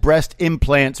has breast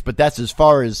implants, but that's as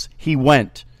far as he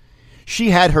went. She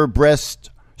had her breast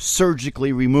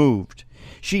surgically removed.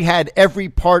 She had every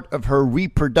part of her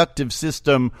reproductive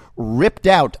system ripped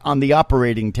out on the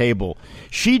operating table.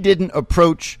 She didn't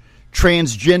approach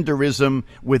transgenderism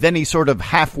with any sort of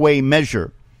halfway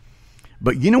measure.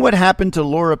 But you know what happened to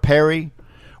Laura Perry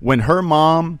when her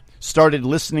mom started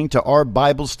listening to our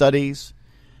Bible studies?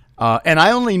 And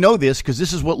I only know this because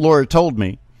this is what Laura told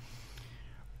me.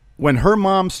 When her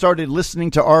mom started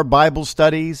listening to our Bible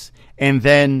studies, and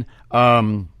then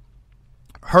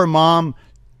her mom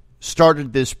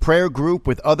started this prayer group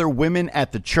with other women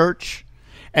at the church,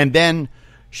 and then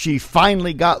she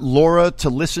finally got Laura to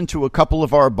listen to a couple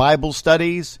of our Bible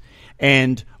studies,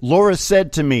 and Laura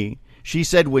said to me, she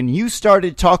said, when you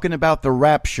started talking about the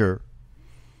rapture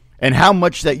and how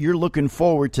much that you're looking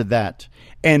forward to that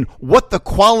and what the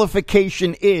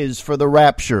qualification is for the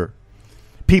rapture,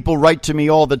 people write to me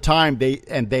all the time.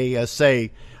 They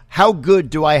say, how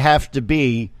good do I have to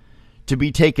be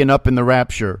taken up in the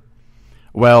rapture?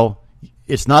 Well,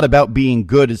 it's not about being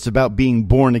good. It's about being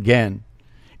born again.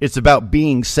 It's about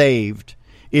being saved.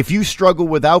 If you struggle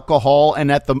with alcohol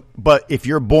but if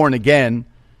you're born again,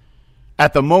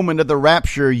 at the moment of the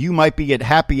rapture, you might be at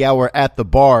happy hour at the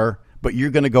bar, but you're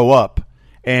going to go up,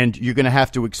 and you're going to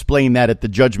have to explain that at the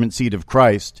judgment seat of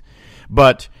Christ.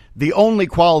 But the only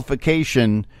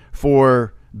qualification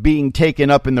for being taken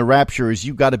up in the rapture is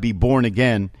you got to be born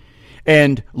again.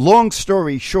 And long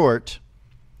story short,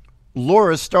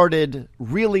 Laura started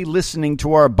really listening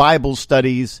to our Bible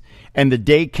studies, and the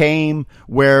day came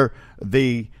where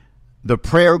the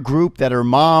prayer group that her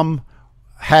mom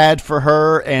had for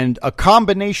her, and a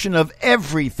combination of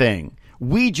everything,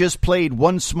 we just played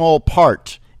one small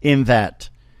part in that.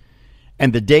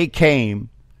 And the day came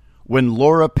when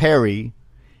Laura Perry,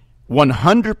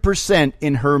 100%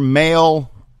 in her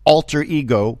male alter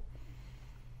ego,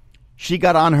 she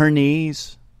got on her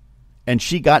knees and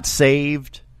she got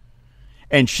saved.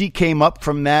 And she came up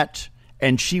from that,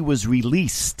 and she was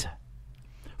released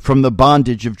from the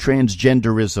bondage of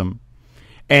transgenderism.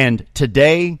 And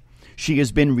today, she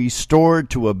has been restored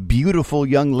to a beautiful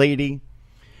young lady.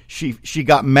 She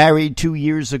got married 2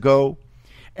 years ago,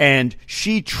 and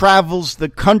she travels the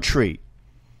country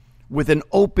with an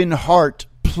open heart,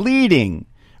 pleading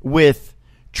with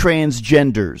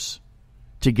transgenders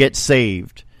to get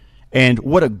saved. And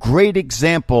what a great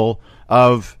example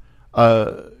of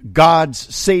God's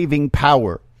saving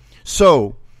power.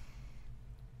 So,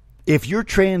 if you're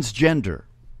transgender,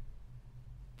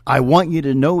 I want you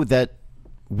to know that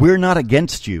we're not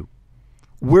against you.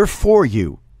 We're for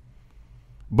you.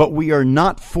 But we are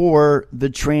not for the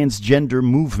transgender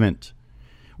movement.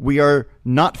 We are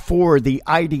not for the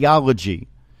ideology.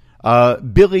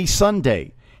 Billy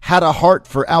Sunday had a heart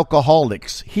for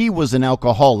alcoholics. He was an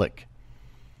alcoholic,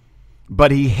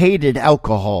 but he hated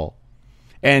alcohol.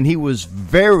 And he was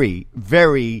very,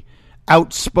 very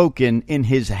outspoken in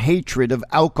his hatred of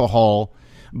alcohol,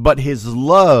 but his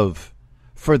love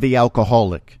for the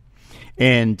alcoholic.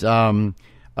 And so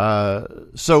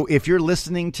if you're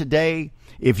listening today,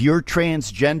 if you're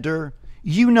transgender,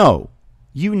 you know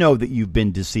that you've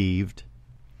been deceived.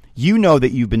 You know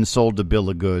that you've been sold a bill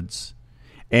of goods.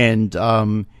 And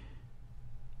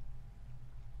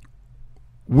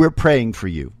we're praying for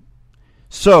you.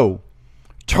 So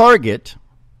Target,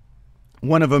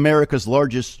 one of America's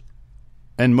largest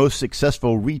and most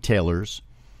successful retailers,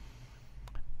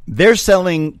 they're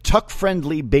selling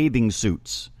tuck-friendly bathing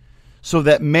suits so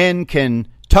that men can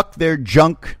tuck their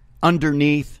junk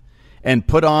underneath and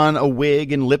put on a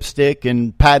wig and lipstick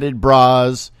and padded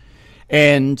bras.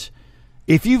 And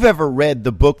if you've ever read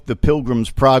the book The Pilgrim's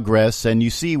Progress, and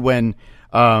you see when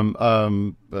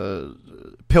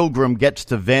Pilgrim gets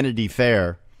to Vanity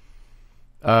Fair,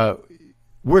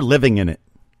 we're living in it.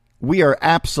 We are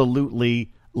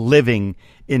absolutely living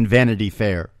in Vanity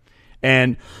Fair.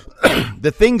 And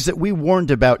the things that we warned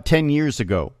about 10 years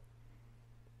ago,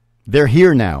 they're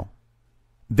here now.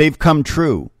 They've come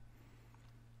true.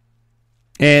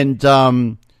 And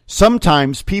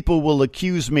sometimes people will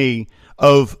accuse me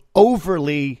of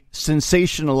overly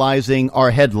sensationalizing our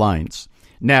headlines.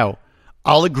 Now,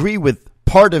 I'll agree with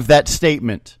part of that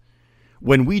statement.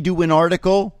 When we do an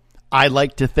article, I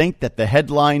like to think that the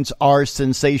headlines are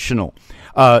sensational,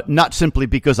 not simply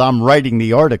because I'm writing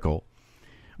the article,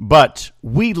 but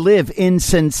we live in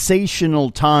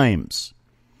sensational times.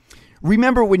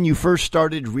 Remember when you first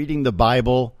started reading the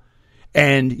Bible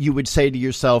and you would say to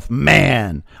yourself,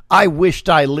 man, I wished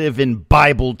I live in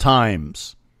Bible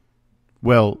times.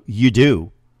 Well, you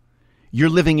do. You're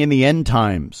living in the end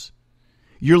times.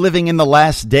 You're living in the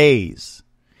last days.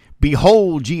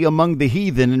 Behold ye among the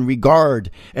heathen, and regard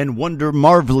and wonder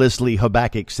marvelously,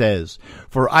 Habakkuk says.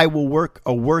 For I will work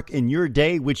a work in your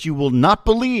day which you will not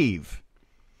believe,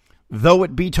 though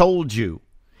it be told you.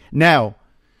 Now,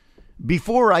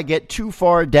 before I get too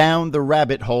far down the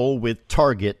rabbit hole with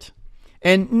Target,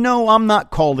 and no, I'm not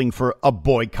calling for a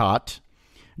boycott,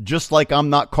 just like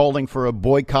I'm not calling for a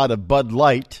boycott of Bud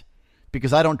Light,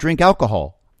 because I don't drink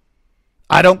alcohol.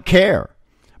 I don't care.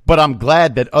 But I'm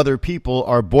glad that other people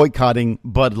are boycotting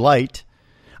Bud Light.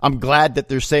 I'm glad that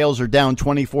their sales are down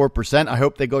 24%. I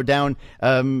hope they go down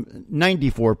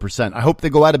 94%. I hope they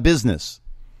go out of business.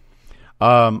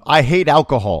 I hate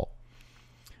alcohol.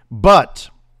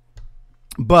 But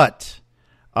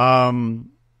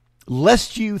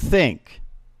lest you think,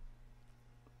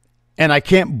 and I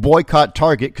can't boycott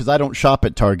Target because I don't shop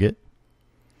at Target.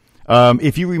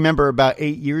 If you remember about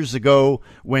 8 years ago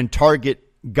when Target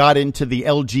got into the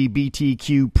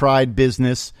LGBTQ pride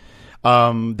business,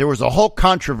 there was a whole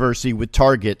controversy with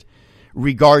Target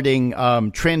regarding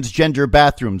transgender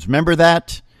bathrooms. Remember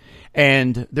that?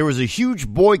 And there was a huge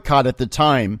boycott at the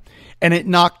time, and it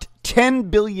knocked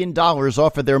 $10 billion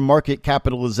off of their market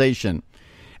capitalization.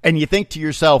 And you think to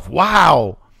yourself,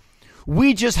 wow,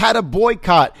 we just had a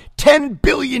boycott. $10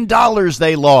 billion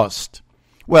they lost.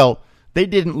 Well, they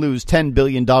didn't lose $10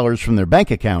 billion from their bank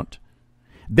account.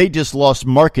 They just lost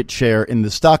market share in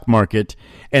the stock market.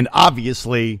 And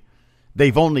obviously,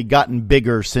 they've only gotten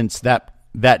bigger since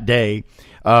that day.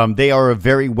 They are a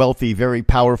very wealthy, very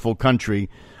powerful company.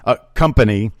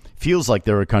 Feels like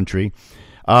they're a country.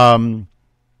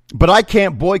 But I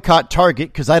can't boycott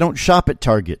Target because I don't shop at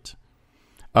Target.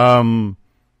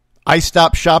 I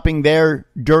stopped shopping there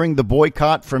during the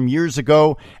boycott from years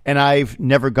ago, and I've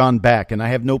never gone back, and I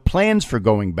have no plans for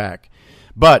going back.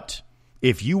 But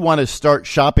if you want to start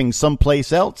shopping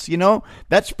someplace else,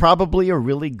 that's probably a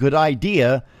really good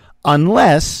idea,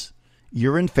 unless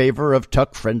you're in favor of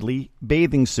tuck-friendly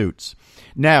bathing suits.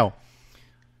 Now,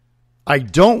 I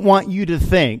don't want you to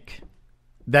think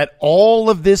that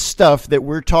all of this stuff that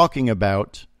we're talking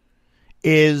about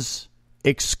is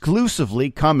exclusively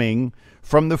coming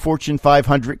from the Fortune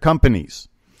 500 companies.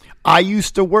 I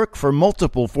used to work for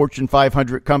multiple Fortune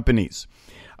 500 companies.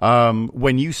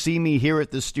 When you see me here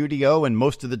at the studio, and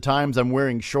most of the times I'm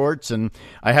wearing shorts and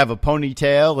I have a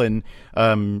ponytail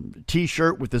and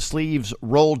T-shirt with the sleeves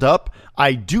rolled up,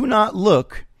 I do not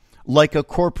look like a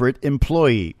corporate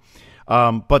employee.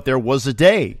 But there was a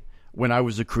day when I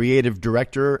was a creative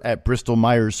director at Bristol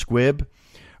Myers Squibb,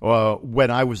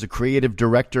 when I was a creative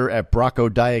director at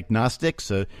Bracco Diagnostics,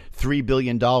 a $3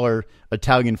 billion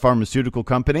Italian pharmaceutical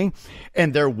company.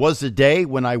 And there was a day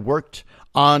when I worked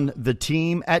on the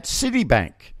team at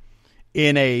Citibank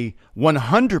in a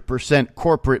 100%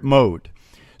 corporate mode.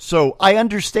 So I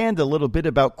understand a little bit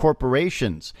about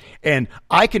corporations. And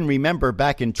I can remember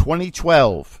back in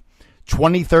 2012,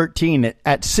 2013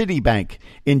 at Citibank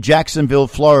in Jacksonville,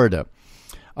 Florida.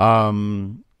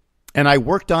 And I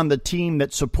worked on the team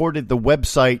that supported the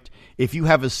website. If you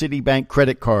have a Citibank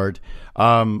credit card,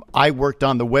 I worked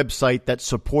on the website that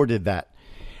supported that.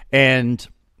 And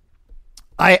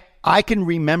I can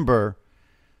remember,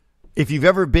 if you've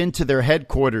ever been to their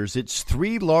headquarters, it's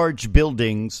 3 large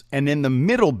buildings. And in the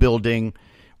middle building,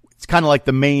 it's kind of like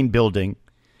the main building.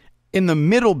 In the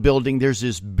middle building, there's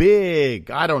this big,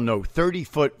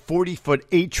 30-foot, 40-foot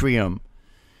atrium.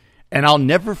 And I'll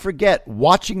never forget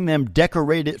watching them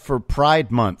decorate it for Pride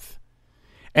Month,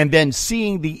 and then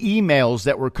seeing the emails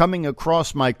that were coming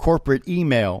across my corporate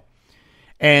email.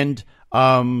 And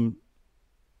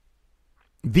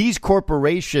these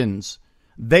corporations,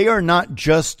 they are not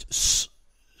just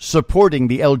supporting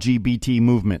the LGBT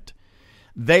movement.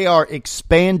 They are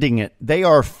expanding it. They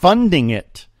are funding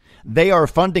it.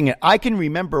 I can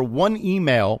remember one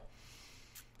email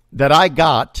that I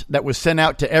got that was sent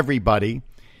out to everybody.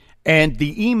 And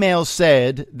the email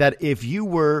said that if you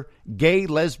were gay,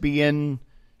 lesbian,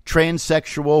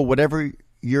 transsexual, whatever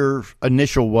your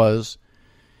initial was,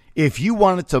 if you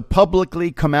wanted to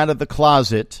publicly come out of the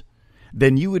closet,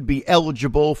 then you would be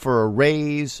eligible for a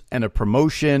raise and a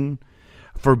promotion,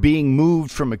 for being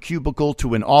moved from a cubicle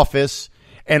to an office.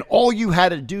 And all you had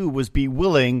to do was be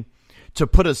willing to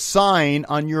put a sign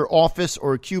on your office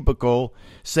or cubicle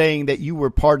saying that you were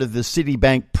part of the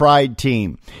Citibank Pride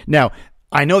team. Now,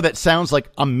 I know that sounds like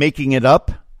I'm making it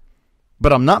up,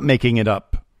 but I'm not making it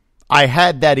up. I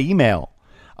had that email.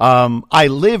 I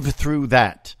lived through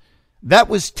that. That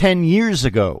was 10 years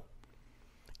ago.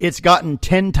 It's gotten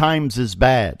 10 times as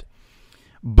bad.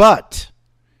 But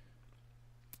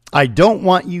I don't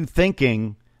want you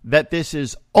thinking that this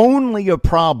is only a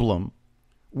problem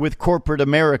with corporate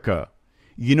America.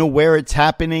 You know where it's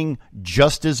happening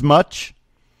just as much?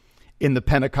 In the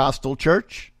Pentecostal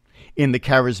church, in the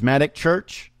charismatic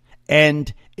church,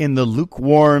 and in the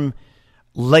lukewarm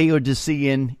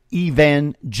Laodicean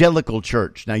evangelical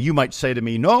church. Now, you might say to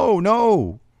me,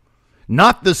 no,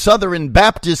 not the Southern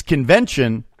Baptist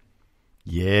Convention.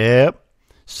 Yep,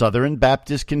 Southern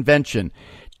Baptist Convention.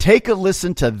 Take a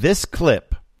listen to this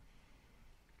clip.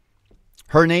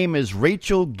 Her name is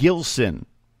Rachel Gilson,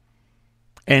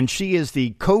 and she is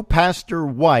the co-pastor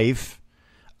wife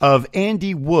of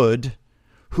Andy Wood,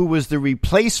 who was the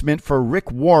replacement for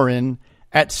Rick Warren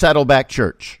at Saddleback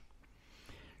Church.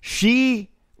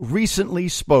 She recently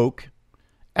spoke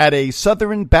at a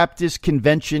Southern Baptist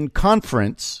Convention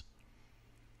conference,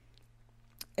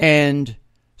 and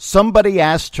somebody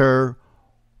asked her,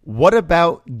 what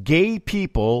about gay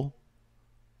people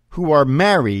who are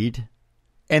married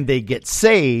and they get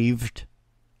saved?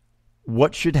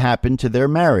 What should happen to their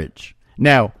marriage?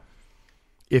 Now,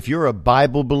 if you're a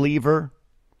Bible believer,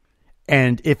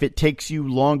 and if it takes you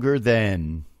longer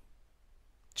than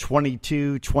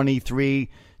 22, 23,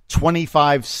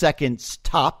 25 seconds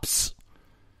tops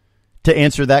to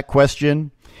answer that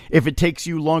question. If it takes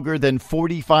you longer than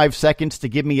 45 seconds to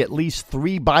give me at least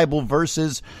 3 Bible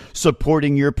verses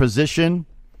supporting your position,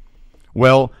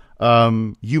 well,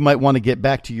 you might want to get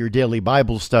back to your daily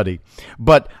Bible study.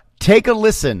 But take a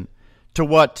listen to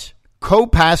what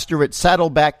co-pastor at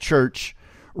Saddleback Church,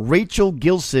 Rachel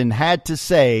Gilson, had to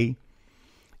say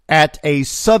at a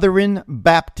Southern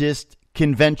Baptist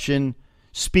Convention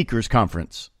speakers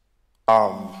conference.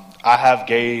 I have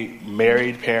gay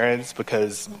married parents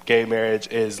because gay marriage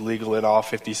is legal in all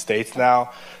 50 states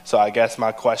now. So I guess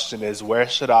my question is, where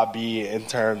should I be in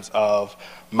terms of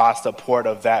my support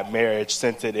of that marriage,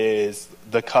 since it is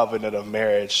the covenant of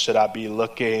marriage? Should I be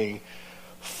looking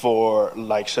for,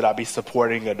 should I be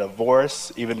supporting a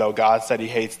divorce, even though God said he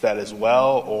hates that as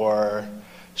well? Or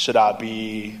should I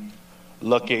be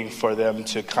looking for them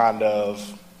to kind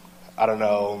of, I don't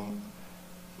know.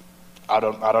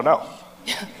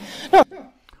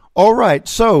 All right.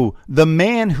 So the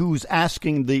man who's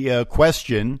asking the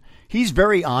question, he's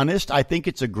very honest. I think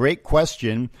it's a great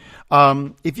question.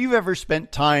 If you've ever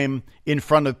spent time in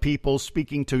front of people,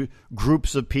 speaking to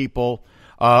groups of people,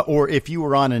 or if you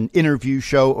were on an interview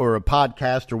show or a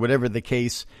podcast or whatever the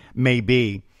case may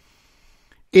be,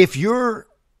 if you're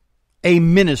a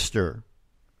minister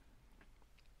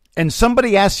and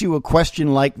somebody asks you a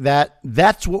question like that,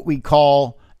 that's what we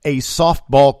call a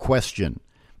softball question.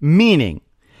 Meaning,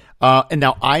 and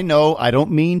now I know I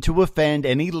don't mean to offend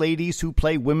any ladies who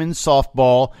play women's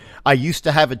softball. I used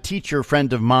to have a teacher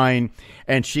friend of mine,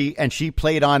 and she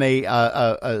played on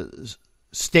a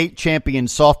state champion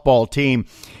softball team.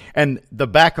 And the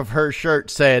back of her shirt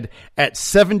said, "At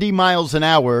 70 miles an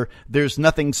hour, there's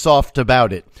nothing soft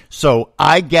about it." So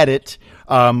I get it.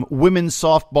 Women's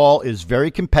softball is very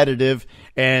competitive,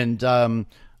 and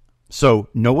so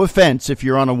no offense if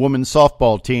you're on a women's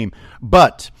softball team,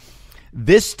 but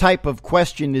this type of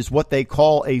question is what they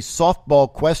call a softball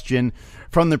question,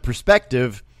 from the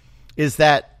perspective is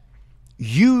that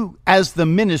you as the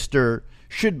minister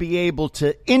should be able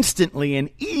to instantly and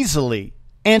easily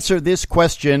answer this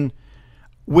question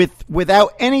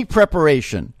without any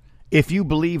preparation if you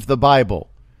believe the Bible.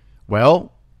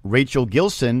 Well, Rachel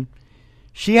Gilson,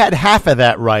 she had half of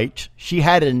that right. She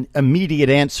had an immediate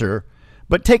answer.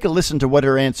 But take a listen to what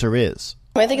her answer is.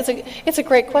 I think it's a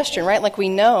great question, right? Like, we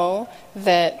know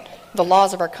that the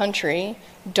laws of our country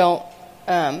don't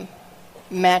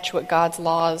match what God's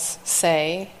laws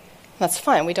say. That's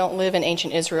fine. We don't live in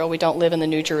ancient Israel. We don't live in the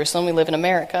New Jerusalem. We live in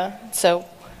America. So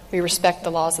we respect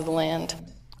the laws of the land.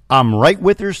 I'm right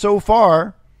with her so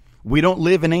far. We don't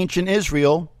live in ancient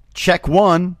Israel. Check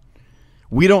 1.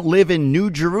 We don't live in New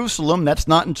Jerusalem. That's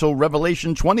not until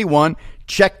Revelation 21.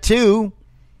 Check 2.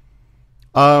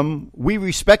 We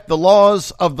respect the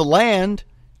laws of the land.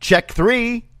 Check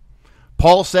 3.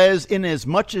 Paul says, "In as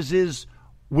much as is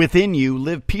within you,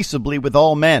 live peaceably with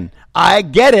all men." I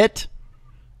get it.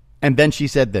 And then she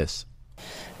said this.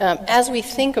 As we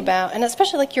think about, and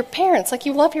especially like your parents, like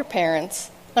you love your parents.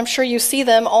 I'm sure you see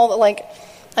them all,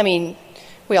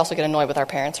 we also get annoyed with our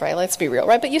parents, right? Let's be real,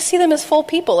 right? But you see them as full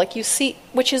people, like you see,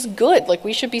 which is good. Like,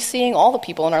 we should be seeing all the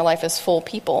people in our life as full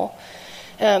people.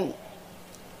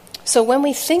 So when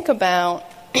we think about,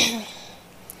 I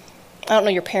don't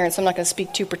know your parents, I'm not going to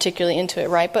speak too particularly into it,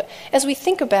 right? But as we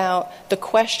think about the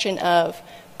question of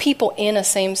people in a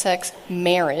same-sex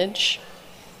marriage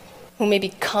who maybe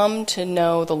come to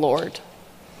know the Lord,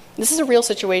 this is a real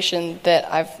situation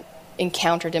that I've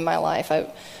encountered in my life.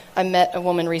 I met a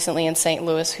woman recently in St.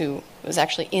 Louis who was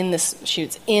actually she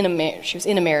was in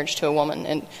a marriage to a woman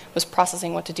and was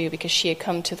processing what to do because she had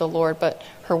come to the Lord, but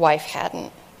her wife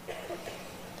hadn't.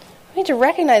 We need to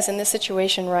recognize in this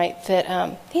situation, right,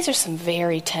 that these are some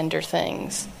very tender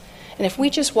things. And if we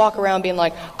just walk around being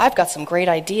like, "I've got some great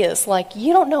ideas," like,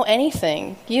 you don't know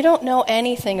anything. You don't know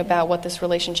anything about what this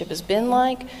relationship has been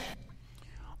like.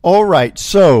 All right,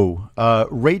 so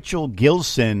Rachel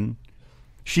Gilson,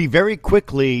 she very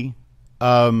quickly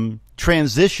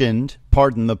transitioned,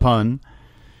 pardon the pun,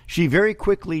 she very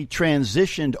quickly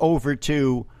transitioned over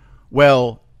to,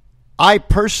 well, I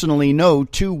personally know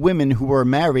 2 women who are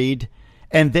married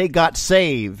and they got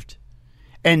saved.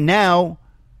 And now,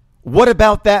 what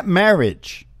about that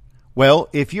marriage? Well,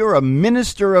 if you're a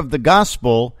minister of the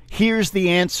gospel, here's the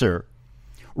answer.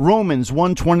 Romans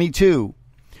 1:22.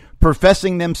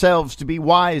 Professing themselves to be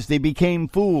wise, they became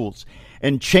fools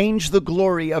and changed the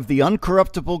glory of the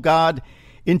uncorruptible God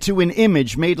into an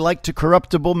image made like to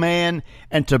corruptible man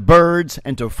and to birds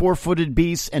and to 4-footed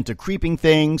beasts and to creeping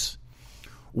things.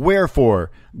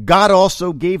 Wherefore, God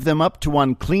also gave them up to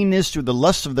uncleanness through the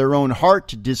lusts of their own heart,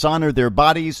 to dishonor their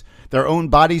own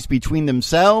bodies between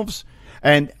themselves.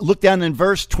 And look down in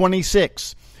verse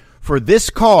 26. For this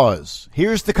cause,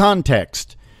 here's the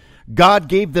context, God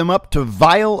gave them up to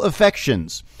vile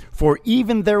affections, for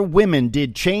even their women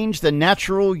did change the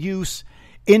natural use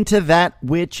into that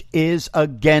which is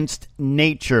against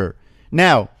nature.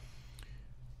 Now,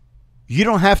 you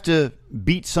don't have to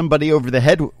beat somebody over the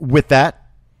head with that.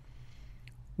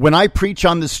 When I preach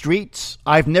on the streets,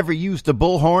 I've never used a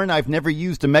bullhorn. I've never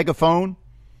used a megaphone.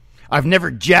 I've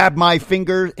never jabbed my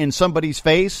finger in somebody's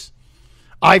face.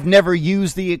 I've never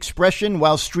used the expression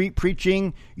while street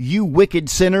preaching, you wicked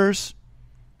sinners,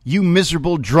 you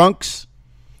miserable drunks.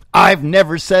 I've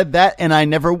never said that, and I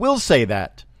never will say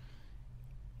that.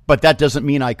 But that doesn't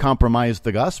mean I compromise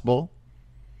the gospel.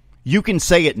 You can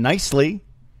say it nicely.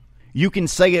 You can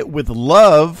say it with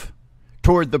love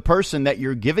toward the person that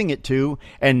you're giving it to,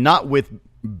 and not with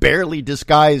barely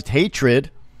disguised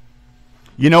hatred.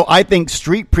 You know, I think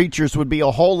street preachers would be a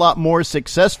whole lot more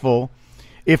successful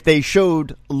if they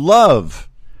showed love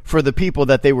for the people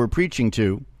that they were preaching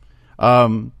to.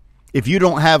 If you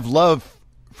don't have love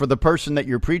for the person that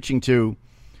you're preaching to,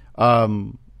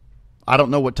 I don't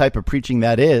know what type of preaching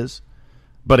that is.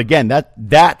 But again,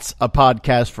 that's a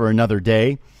podcast for another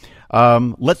day.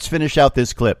 Let's finish out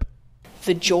this clip.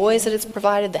 The joys that it's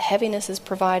provided, the heaviness is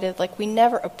provided. Like, we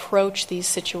never approach these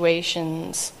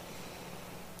situations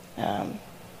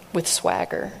with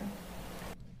swagger.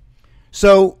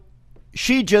 So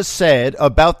she just said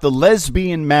about the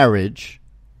lesbian marriage,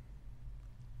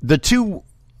 the two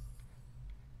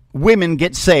women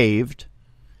get saved,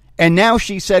 and now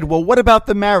she said, well, what about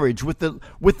the marriage with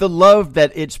the love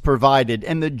that it's provided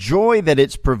and the joy that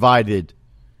it's provided?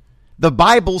 The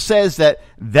Bible says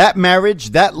that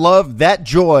marriage, that love, that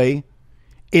joy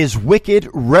is wicked,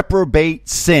 reprobate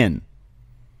sin.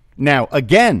 Now,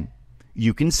 again,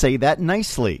 you can say that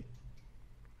nicely,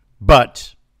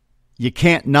 but you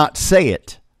can't not say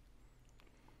it.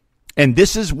 And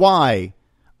this is why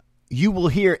you will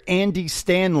hear Andy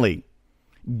Stanley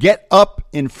get up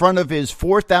in front of his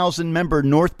 4,000-member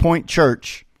North Point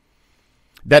church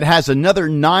that has another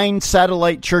 9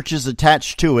 satellite churches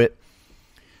attached to it.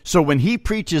 So when he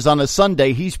preaches on a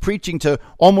Sunday, he's preaching to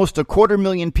almost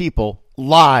 250,000 people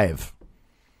live.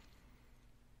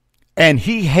 And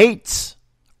he hates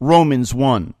Romans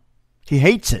 1. He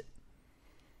hates it.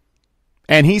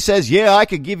 And he says, yeah, I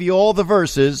could give you all the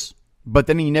verses, but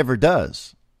then he never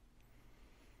does.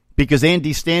 Because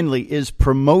Andy Stanley is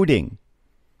promoting.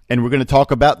 And we're going to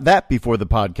talk about that before the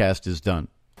podcast is done.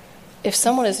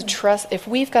 If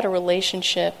we've got a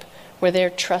relationship where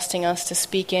they're trusting us to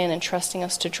speak in and trusting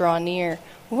us to draw near,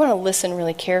 we want to listen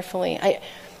really carefully.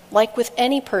 Like with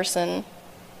any person,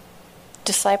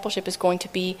 discipleship is going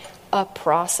to be a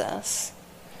process.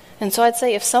 And so I'd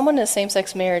say if someone in a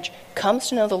same-sex marriage comes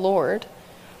to know the Lord,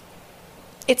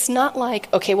 it's not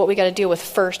like, okay, what we got to deal with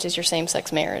first is your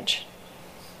same-sex marriage.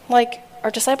 Like,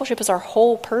 our discipleship is our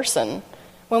whole person.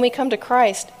 When we come to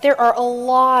Christ, there are a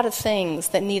lot of things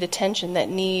that need attention, that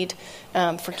need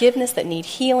forgiveness, that need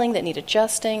healing, that need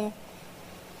adjusting.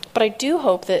 But I do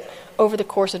hope that over the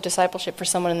course of discipleship for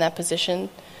someone in that position,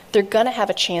 they're going to have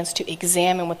a chance to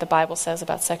examine what the Bible says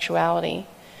about sexuality,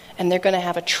 and they're going to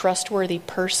have a trustworthy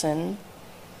person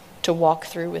to walk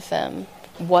through with them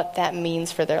what that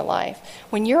means for their life.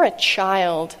 When you're a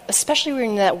child, especially when you're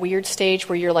in that weird stage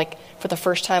where you're like, for the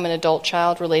first time, an adult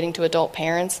child relating to adult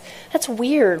parents, that's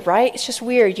weird, right? It's just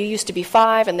weird. You used to be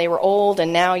 5 and they were old,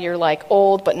 and now you're like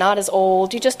old but not as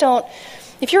old. You just don't.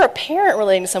 If you're a parent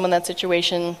relating to someone in that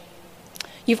situation,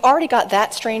 you've already got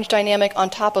that strange dynamic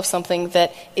on top of something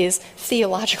that is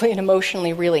theologically and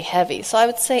emotionally really heavy. So I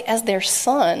would say, as their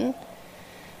son,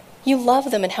 you love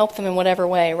them and help them in whatever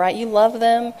way, right? You love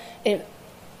them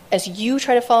as you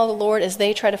try to follow the Lord, as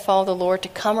they try to follow the Lord, to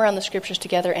come around the Scriptures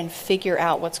together and figure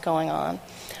out what's going on.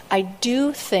 I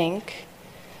do think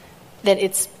that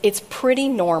it's pretty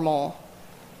normal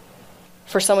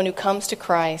for someone who comes to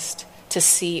Christ to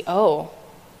see, oh,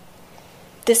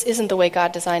 this isn't the way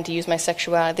God designed to use my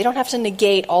sexuality. They don't have to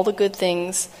negate all the good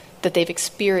things that they've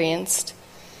experienced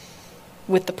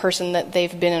with the person that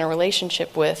they've been in a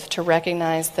relationship with to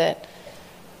recognize that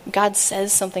God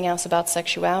says something else about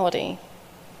sexuality.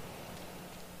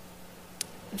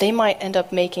 They might end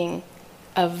up making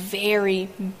a very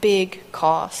big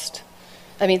cost.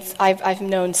 I mean, I've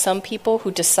known some people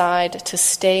who decide to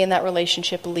stay in that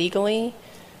relationship legally,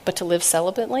 but to live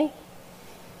celibately,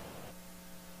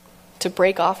 to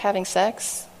break off having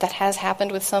sex. That has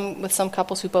happened with some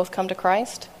couples who both come to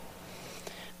Christ.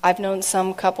 I've known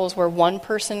some couples where one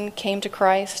person came to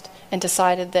Christ and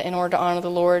decided that in order to honor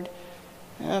the Lord,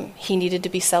 he needed to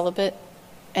be celibate,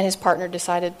 and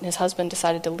his husband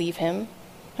decided to leave him.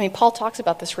 I mean, Paul talks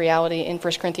about this reality in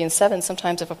 1 Corinthians 7.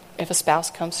 Sometimes if a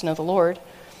spouse comes to know the Lord,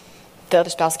 the other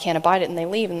spouse can't abide it and they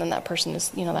leave, and then that person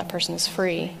is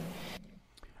free.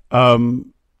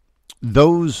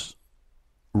 Those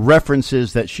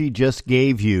references that she just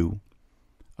gave you,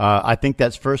 I think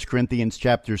that's 1 Corinthians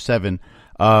chapter 7.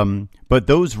 But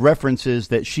those references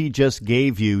that she just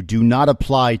gave you do not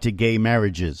apply to gay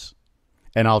marriages.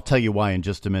 And I'll tell you why in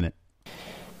just a minute.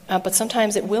 But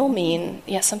sometimes it will mean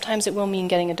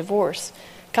getting a divorce.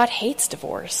 God hates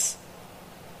divorce.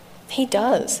 He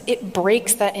does. It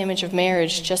breaks that image of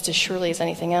marriage just as surely as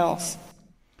anything else.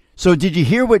 So did you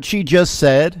hear what she just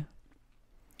said?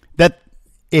 That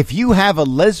if you have a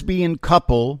lesbian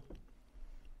couple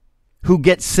who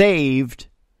get saved,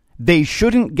 they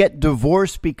shouldn't get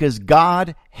divorced because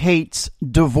God hates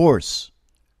divorce.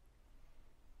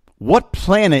 What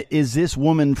planet is this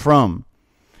woman from?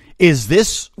 Is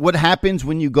this what happens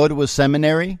when you go to a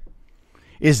seminary?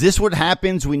 Is this what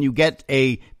happens when you get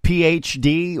a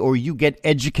PhD or you get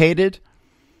educated?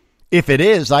 If it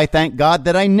is, I thank God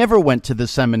that I never went to the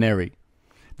seminary,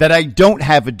 that I don't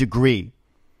have a degree.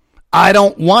 I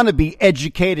don't want to be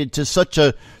educated to such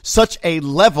a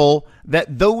level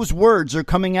that those words are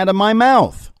coming out of my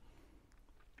mouth.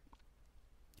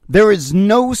 There is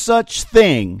no such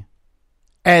thing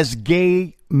as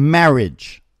gay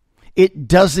marriage. It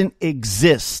doesn't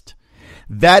exist.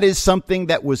 That is something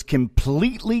that was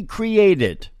completely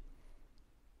created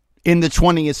in the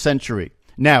 20th century.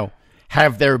 Now,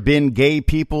 have there been gay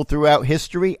people throughout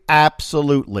history?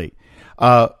 Absolutely.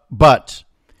 But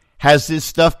has this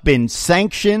stuff been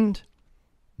sanctioned?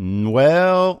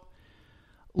 Well,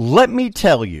 let me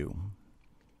tell you.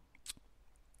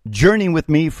 Journey with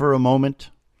me for a moment.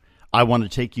 I want to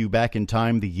take you back in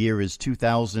time. The year is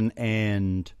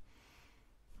 2008.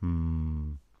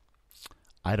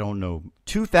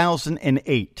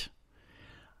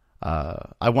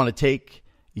 I want to take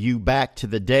you back to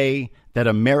the day that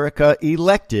America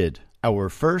elected our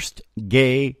first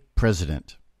gay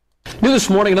president. New this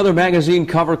morning, another magazine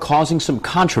cover causing some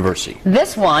controversy.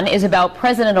 This one is about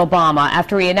President Obama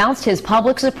after he announced his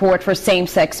public support for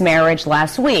same-sex marriage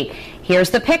last week.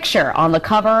 Here's the picture on the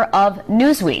cover of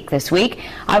Newsweek this week.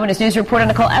 Eyewitness News reporter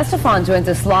Nicole Estefan joins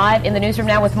us live in the newsroom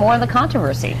now with more on the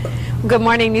controversy. Good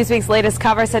morning. Newsweek's latest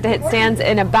cover set to hit stands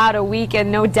in about a week,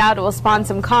 and no doubt it will spawn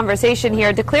some conversation here.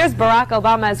 It declares Barack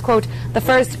Obama as, quote, the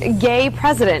first gay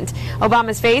president.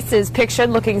 Obama's face is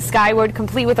pictured looking skyward,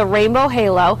 complete with a rainbow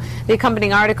halo. The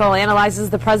accompanying article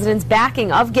analyzes the president's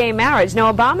backing of gay marriage.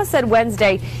 Now, Obama said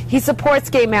Wednesday he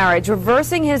supports gay marriage,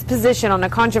 reversing his position on a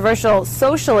controversial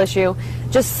social issue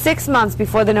just 6 months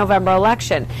before the November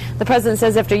election. The president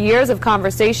says after years of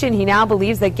conversation, he now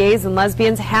believes that gays and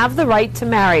lesbians have the right to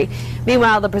marry.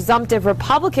 Meanwhile, the presumptive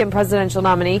Republican presidential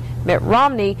nominee, Mitt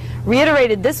Romney,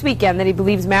 reiterated this weekend that he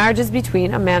believes marriage is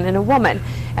between a man and a woman.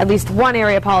 At least one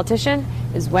area politician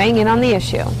is weighing in on the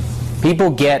issue.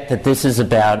 People get that this is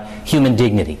about human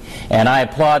dignity, and I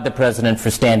applaud the president for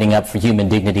standing up for human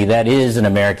dignity. That is an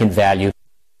American value.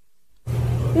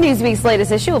 Newsweek's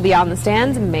latest issue will be on the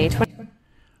stands May 20.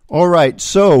 All right,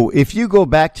 so if you go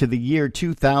back to the year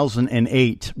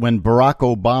 2008 when Barack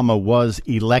Obama was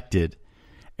elected,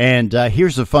 and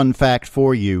here's a fun fact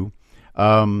for you.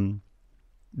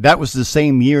 That was the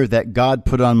same year that God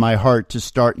put on my heart to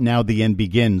start Now the End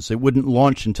Begins. It wouldn't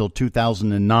launch until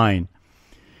 2009.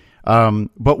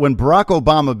 But when Barack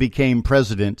Obama became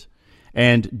president,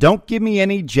 and don't give me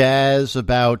any jazz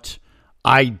about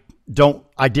I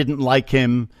didn't like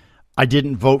him, I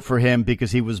didn't vote for him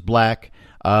because he was black.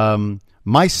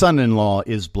 My son-in-law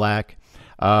is black.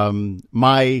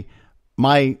 My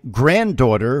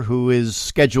granddaughter, who is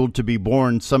scheduled to be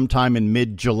born sometime in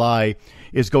mid-July,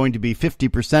 is going to be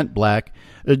 50% black.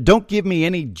 Don't give me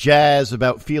any jazz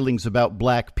about feelings about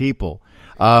black people.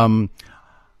 I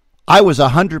was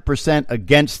 100%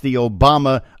 against the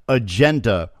Obama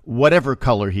agenda, whatever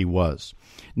color he was.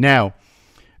 Now,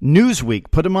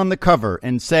 Newsweek put him on the cover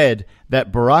and said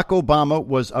that Barack Obama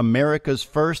was America's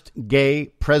first gay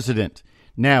president.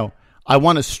 Now, I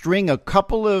want to string a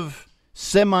couple of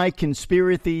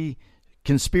semi-conspiracy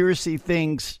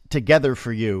things together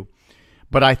for you,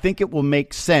 but I think it will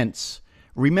make sense.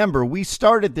 Remember, we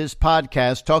started this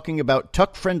podcast talking about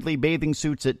tuck-friendly bathing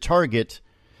suits at Target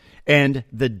and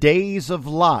the days of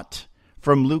Lot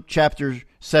from Luke chapter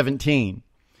 17.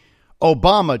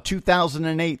 Obama,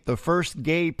 2008, the first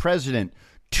gay president,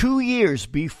 2 years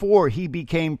before he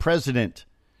became president.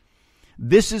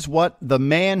 This is what the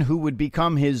man who would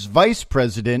become his vice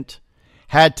president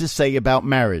had to say about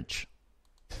marriage.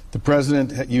 The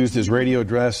president used his radio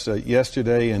address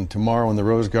yesterday and tomorrow in the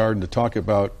Rose Garden to talk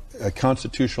about a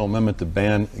constitutional amendment to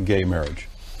ban gay marriage.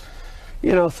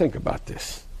 You know, think about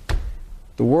this.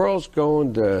 The world's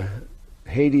going to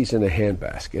Hades in a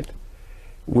handbasket.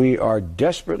 We are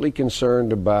desperately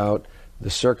concerned about the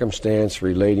circumstance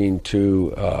relating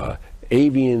to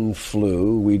avian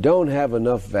flu. We don't have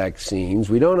enough vaccines.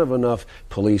 We don't have enough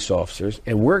police officers.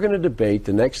 And we're going to debate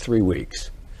the next 3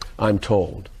 weeks, I'm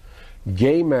told,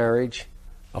 gay marriage,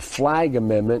 a flag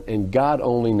amendment, and God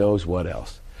only knows what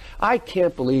else. I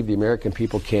can't believe the American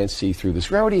people can't see through this.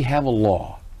 We already have a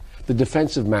law, the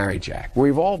Defense of Marriage Act, where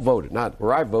we've all voted, not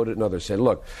where I voted and others said,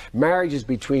 look, marriage is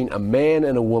between a man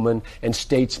and a woman, and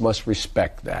states must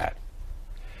respect that.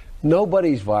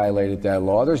 Nobody's violated that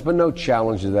law. There's been no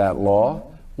challenge to that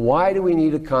law. Why do we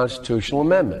need a constitutional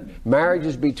amendment? Marriage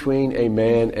is between a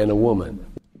man and a woman.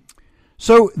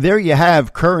 So there you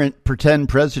have current pretend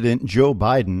President Joe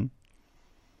Biden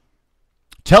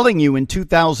telling you in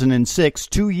 2006,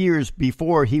 2 years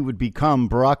before he would become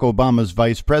Barack Obama's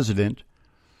vice president,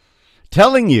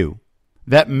 telling you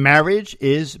that marriage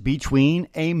is between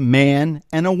a man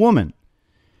and a woman.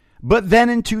 But then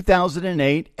in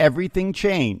 2008, everything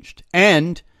changed,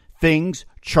 and things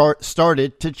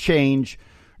started to change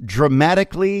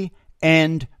dramatically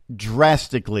and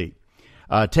drastically.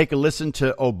 Take a listen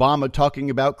to Obama talking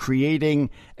about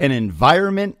creating an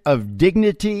environment of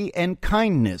dignity and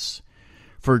kindness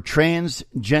for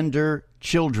transgender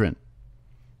children.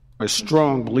 A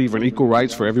strong believer in equal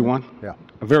rights for everyone. Yeah.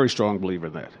 A very strong believer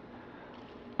in that.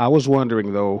 I was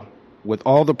wondering, though, with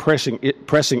all the pressing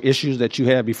issues that you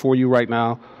have before you right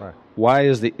now, Right. why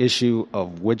is the issue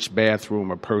of which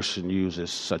bathroom a person uses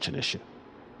such an issue?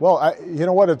 Well, you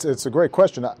know what? It's a great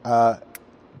question.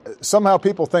 Somehow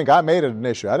people think I made it an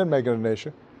issue. I didn't make it an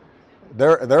issue.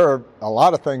 There are a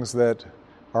lot of things that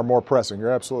are more pressing.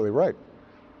 You're absolutely right.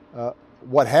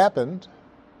 What happened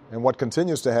and what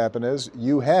continues to happen is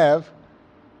you have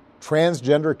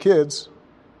transgender kids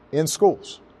in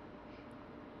schools.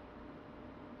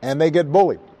 And they get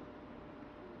bullied.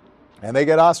 And they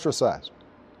get ostracized.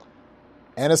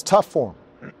 And it's tough for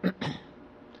them.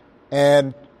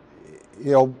 And,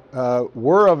 you know,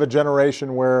 we're of a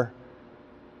generation where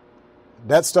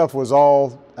that stuff was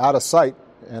all out of sight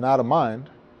and out of mind.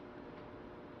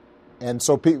 And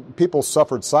so people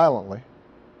suffered silently.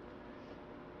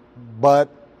 But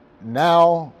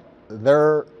now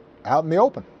they're out in the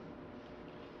open.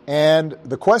 And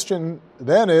the question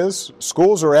then is,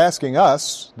 schools are asking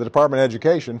us, the Department of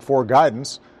Education, for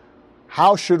guidance.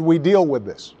 How should we deal with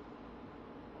this?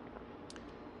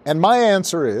 And my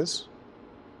answer is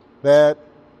that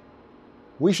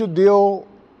we should deal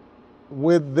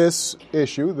with this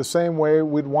issue the same way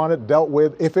we'd want it dealt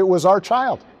with if it was our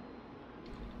child.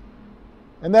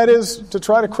 And that is to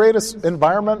try to create an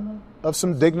environment of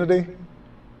some dignity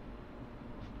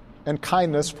and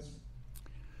kindness.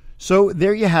 So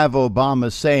there you have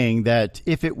Obama saying that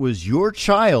if it was your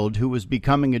child who was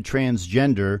becoming a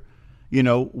transgender, you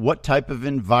know, what type of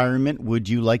environment would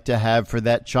you like to have for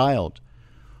that child?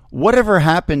 Whatever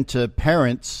happened to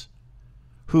parents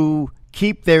who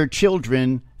keep their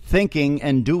children thinking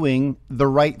and doing the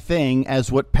right thing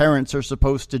as what parents are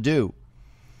supposed to do?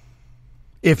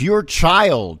 If your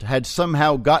child had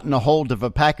somehow gotten a hold of a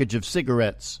package of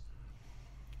cigarettes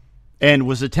and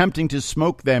was attempting to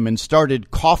smoke them and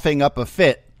started coughing up a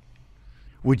fit,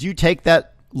 would you take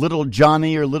that little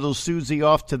Johnny or little Susie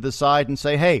off to the side and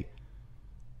say, hey,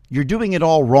 you're doing it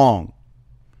all wrong.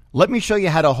 Let me show you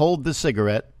how to hold the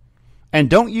cigarette. And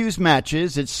don't use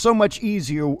matches. It's so much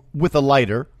easier with a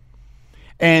lighter.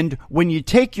 And when you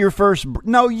take your first...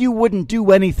 No, you wouldn't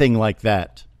do anything like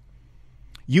that.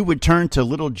 You would turn to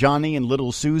little Johnny and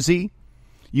little Susie.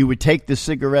 You would take the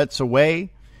cigarettes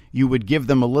away. You would give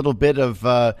them a little bit of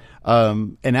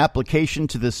an application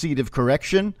to the seat of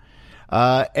correction.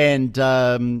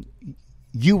 And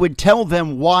you would tell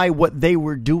them why what they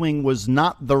were doing was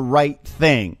not the right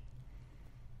thing.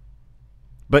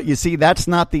 But you see, that's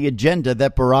not the agenda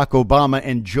that Barack Obama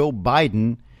and Joe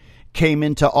Biden came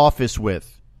into office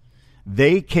with.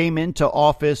 They came into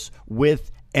office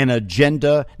with an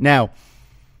agenda. Now,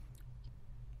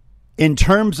 in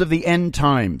terms of the end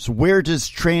times, where does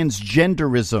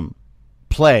transgenderism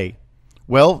play?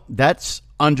 Well, that's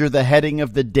under the heading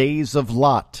of the days of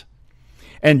Lot.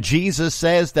 And Jesus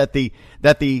says that the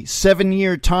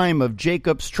 7-year time of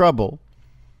Jacob's trouble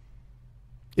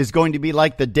is going to be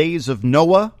like the days of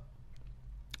Noah.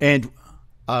 And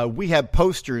we have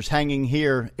posters hanging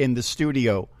here in the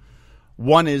studio.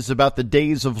 One is about the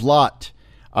days of Lot,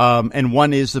 and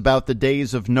one is about the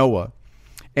days of Noah.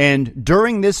 And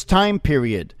during this time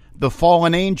period, the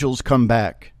fallen angels come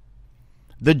back.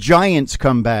 The giants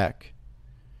come back.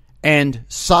 And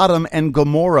Sodom and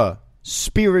Gomorrah,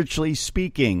 spiritually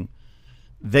speaking,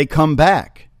 they come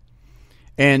back.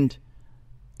 And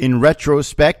in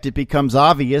retrospect, it becomes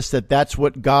obvious that that's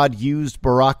what God used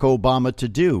Barack Obama to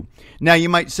do. Now, you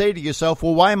might say to yourself,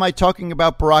 well, why am I talking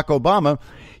about Barack Obama?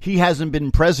 He hasn't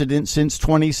been president since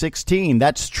 2016.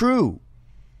 That's true.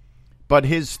 But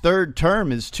his third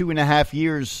term is 2.5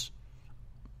 years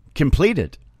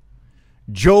completed.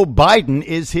 Joe Biden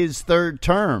is his third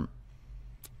term.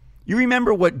 You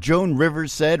remember what Joan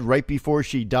Rivers said right before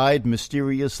she died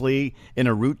mysteriously in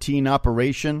a routine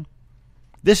operation?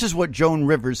 This is what Joan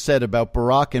Rivers said about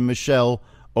Barack and Michelle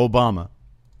Obama.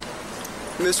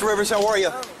 Ms. Rivers, how are you?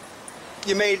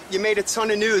 You made a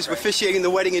ton of news officiating the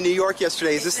wedding in New York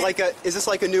yesterday. Is this like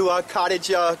a new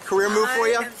cottage career move for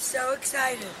you? I'm so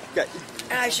excited. Okay.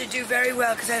 And I should do very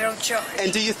well because I don't charge.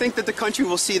 And do you think that the country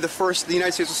will see the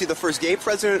United States will see the first gay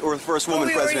president or the first woman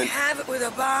president? We already have it with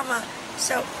Obama,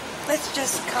 so let's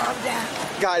just calm down.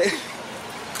 Got it.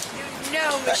 You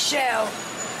know Michelle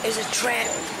is a trans.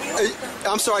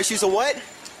 I'm sorry, she's a what?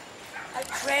 A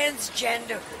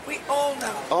transgender. We all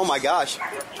know. Oh my gosh.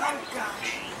 Oh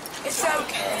gosh. It's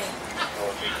okay.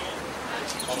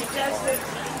 She does this.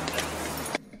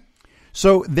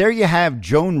 So there you have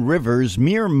Joan Rivers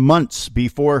mere months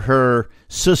before her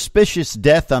suspicious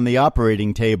death on the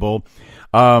operating table.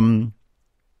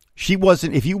 She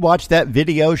wasn't, if you watch that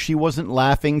video, she wasn't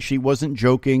laughing. She wasn't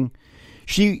joking.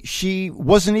 She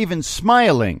wasn't even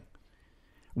smiling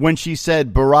when she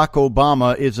said Barack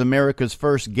Obama is America's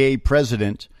first gay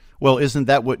president. Well, isn't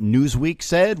that what Newsweek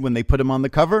said when they put him on the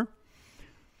cover?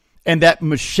 And that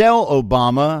Michelle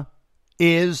Obama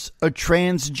is a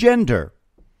transgender.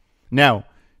 Now,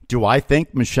 do I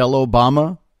think Michelle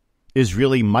Obama is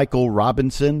really Michael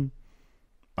Robinson?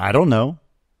 I don't know.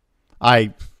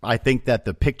 I think that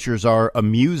the pictures are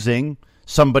amusing.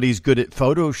 Somebody's good at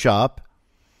Photoshop.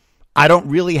 I don't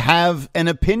really have an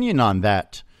opinion on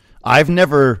that. I've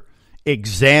never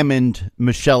examined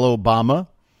Michelle Obama.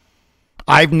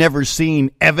 I've never seen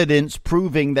evidence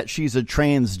proving that she's a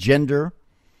transgender.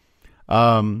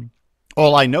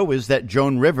 All I know is that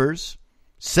Joan Rivers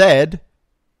said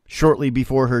shortly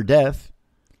before her death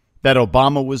that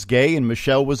Obama was gay and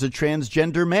Michelle was a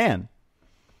transgender man.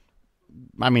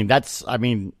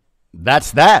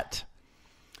 That's that.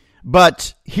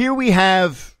 But here we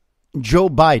have Joe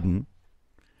Biden,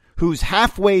 who's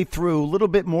halfway through, a little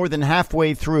bit more than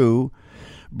halfway through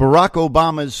Barack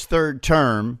Obama's third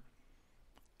term.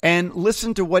 And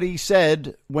listen to what he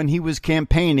said when he was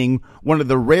campaigning, one of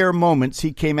the rare moments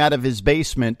he came out of his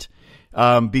basement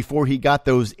before he got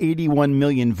those 81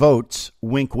 million votes.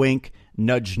 Wink, wink,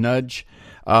 nudge, nudge.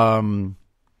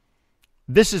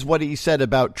 This is what he said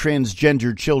about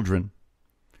transgender children.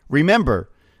 Remember,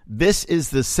 this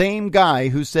is the same guy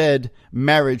who said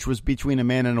marriage was between a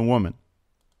man and a woman.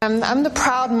 I'm the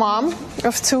proud mom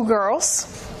of 2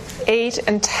 girls, 8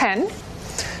 and 10.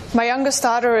 My youngest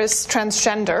daughter is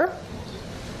transgender.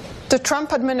 The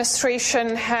Trump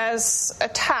administration has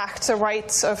attacked the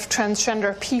rights of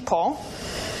transgender people,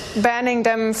 banning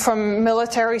them from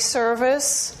military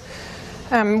service,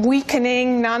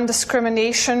 weakening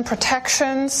non-discrimination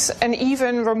protections, and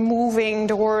even removing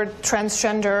the word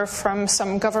transgender from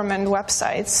some government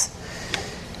websites.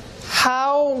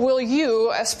 How will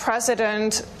you, as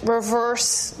president,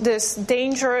 reverse this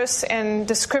dangerous and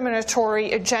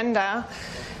discriminatory agenda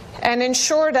and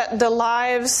ensure that the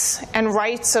lives and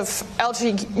rights of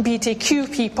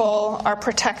LGBTQ people are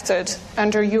protected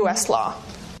under U.S. law?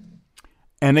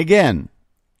 And again,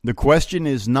 the question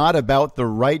is not about the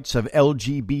rights of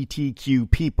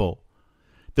LGBTQ people.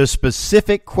 The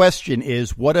specific question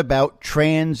is, what about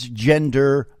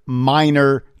transgender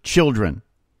minor children?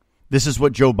 This is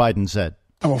what Joe Biden said.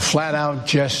 I will flat out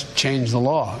just change the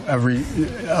law.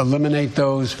 Eliminate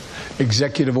those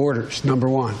executive orders, number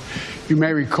one. You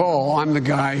may recall I'm the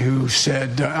guy who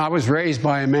said, I was raised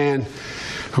by a man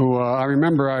who I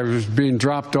remember I was being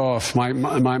dropped off.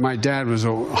 My dad was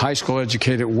a high school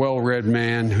educated, well-read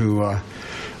man who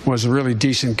was a really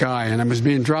decent guy, and I was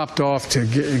being dropped off to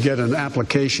get an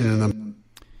application in them.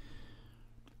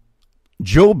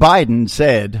 Joe Biden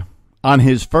said on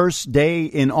his first day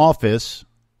in office,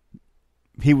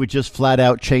 he would just flat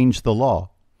out change the law.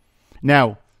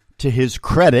 Now, to his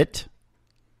credit,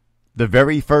 the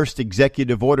very first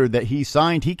executive order that he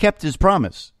signed, he kept his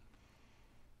promise.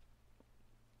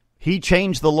 He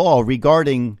changed the law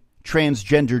regarding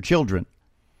transgender children.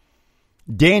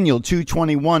 Daniel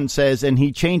 2:21 says, and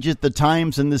he changeth the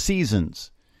times and the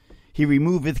seasons. He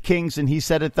removeth kings, and he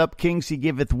setteth up kings. He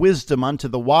giveth wisdom unto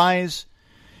the wise,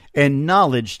 and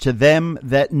knowledge to them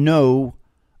that know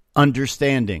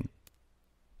understanding.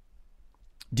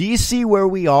 Do you see where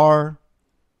we are?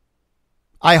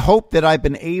 I hope that I've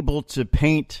been able to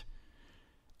paint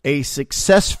a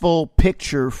successful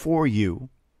picture for you,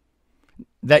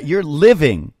 that you're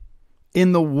living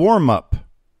in the warm-up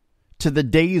to the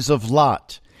days of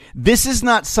Lot. This is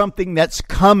not something that's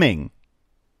coming.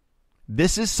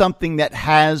 This is something that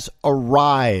has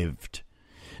arrived.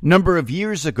 Number of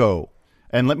years ago,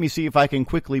 and let me see if I can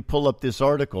quickly pull up this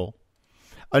article.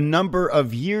 A number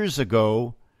of years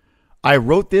ago, I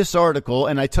wrote this article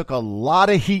and I took a lot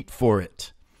of heat for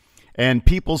it. And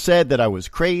people said that I was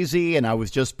crazy and I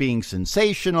was just being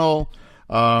sensational.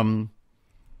 And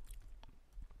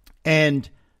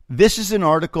this is an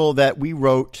article that we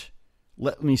wrote.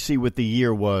 Let me see what the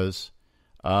year was.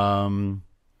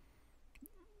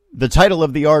 The title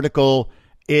of the article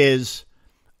is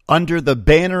Under the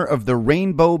Banner of the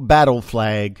Rainbow Battle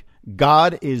Flag,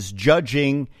 God is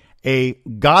Judging a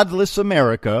Godless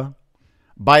America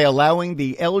by allowing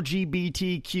the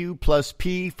LGBTQ plus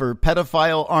P for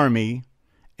pedophile army,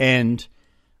 and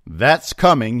that's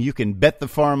coming. You can bet the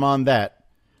farm on that.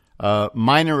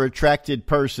 Minor attracted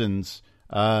persons,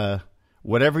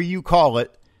 whatever you call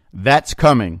it, that's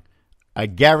coming. I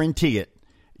guarantee it.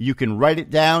 You can write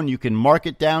it down, you can mark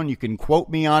it down, you can quote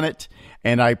me on it,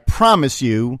 and I promise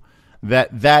you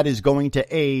that that is going to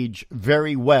age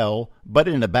very well, but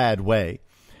in a bad way.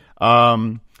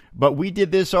 But we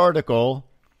did this article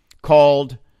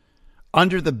called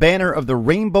Under the Banner of the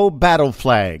Rainbow Battle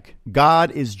Flag, God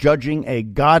is Judging a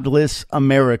Godless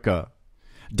America.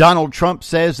 Donald Trump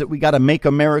says that we got to make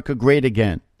America great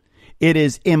again. It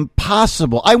is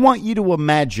impossible. I want you to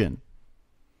imagine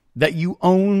that you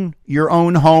own your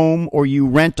own home or you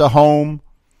rent a home,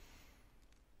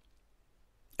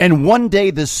 and one day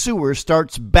the sewer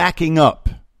starts backing up,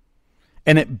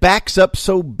 and it backs up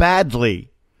so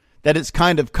badly that it's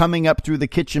kind of coming up through the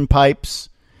kitchen pipes,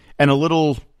 and a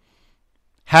little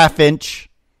half-inch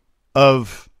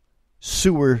of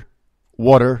sewer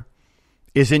water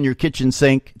is in your kitchen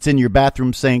sink, it's in your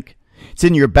bathroom sink, it's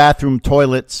in your bathroom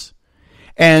toilets,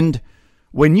 and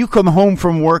when you come home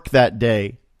from work that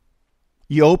day,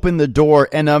 you open the door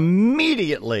and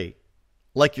immediately,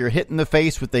 like you're hit in the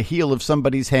face with the heel of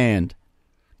somebody's hand,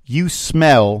 you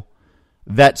smell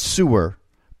that sewer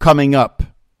coming up.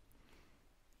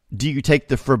 Do you take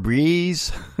the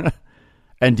Febreze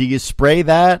and do you spray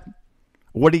that?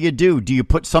 What do? Do you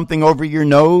put something over your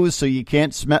nose so you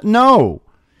can't smell? No.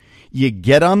 You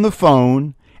get on the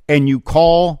phone and you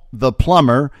call the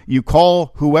plumber, you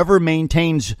call whoever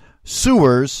maintains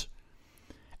sewers,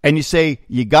 and you say,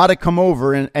 you got to come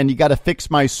over and you got to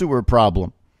fix my sewer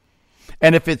problem.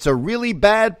 And if it's a really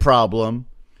bad problem,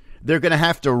 they're going to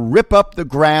have to rip up the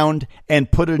ground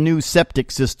and put a new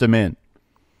septic system in.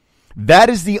 That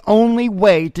is the only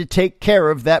way to take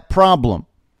care of that problem.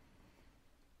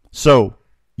 So,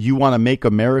 you want to make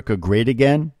America great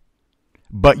again,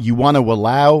 but you want to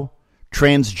allow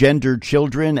transgender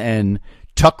children and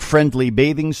tuck-friendly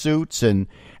bathing suits and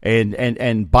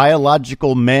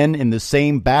biological men in the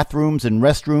same bathrooms and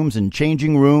restrooms and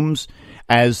changing rooms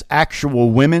as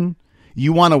actual women.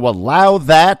 You want to allow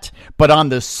that, but on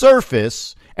the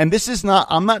surface, and this is not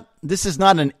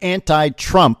an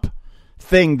anti-Trump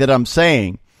thing that I'm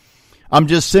saying. I'm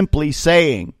just simply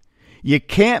saying you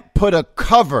can't put a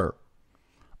cover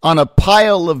on a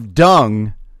pile of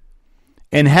dung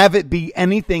and have it be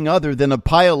anything other than a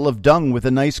pile of dung with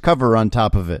a nice cover on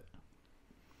top of it.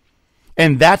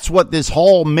 And that's what this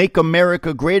whole Make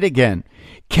America Great Again.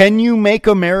 Can you make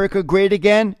America great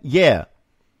again? Yeah.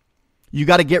 You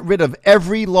got to get rid of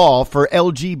every law for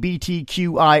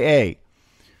LGBTQIA.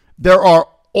 There are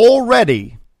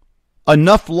already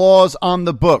enough laws on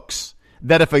the books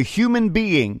that if a human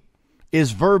being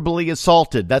is verbally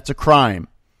assaulted, that's a crime.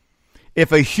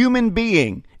 If a human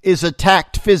being is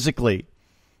attacked physically,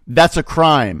 that's a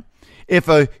crime. If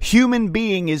a human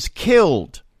being is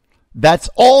killed, that's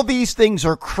all these things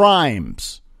are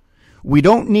crimes. We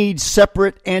don't need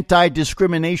separate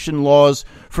anti-discrimination laws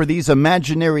for these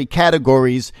imaginary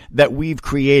categories that we've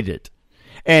created.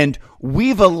 And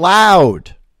we've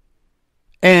allowed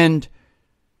and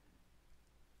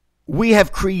we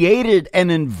have created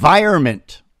an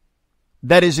environment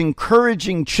that is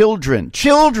encouraging children.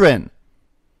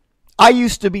 I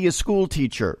used to be a school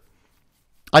teacher.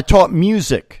 I taught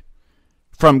music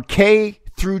from K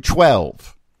through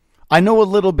 12. I know a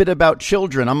little bit about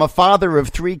children. I'm a father of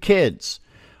 3 kids.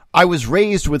 I was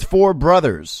raised with 4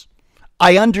 brothers.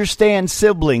 I understand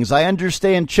siblings. I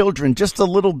understand children just a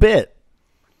little bit.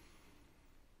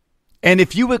 And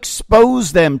if you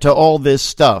expose them to all this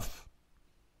stuff,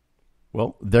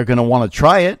 well, they're going to want to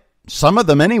try it. Some of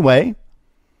them anyway.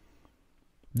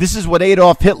 This is what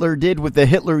Adolf Hitler did with the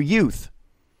Hitler Youth.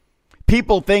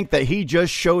 People think that he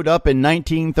just showed up in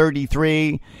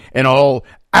 1933 and all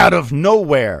out of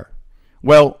nowhere.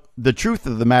 Well, the truth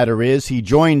of the matter is he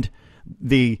joined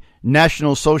the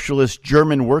National Socialist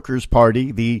German Workers'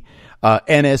 Party, the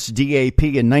NSDAP,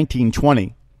 in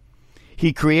 1920.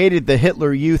 He created the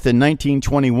Hitler Youth in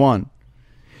 1921.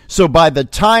 So by the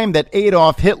time that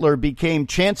Adolf Hitler became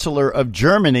Chancellor of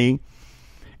Germany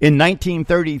in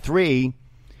 1933,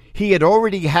 he had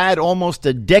already had almost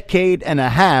a decade and a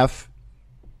half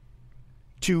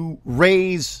to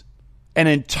raise an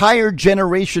entire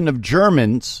generation of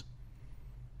Germans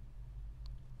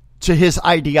to his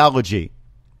ideology.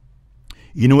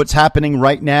 You know what's happening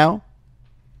right now?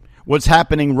 What's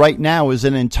happening right now is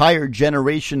an entire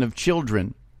generation of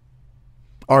children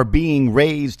are being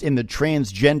raised in the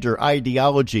transgender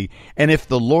ideology. And if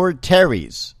the Lord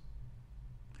tarries,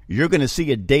 you're going to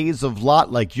see a Days of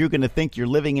Lot like you're going to think you're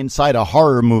living inside a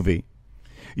horror movie.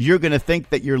 You're going to think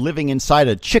that you're living inside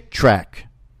a chick track.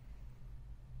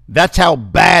 That's how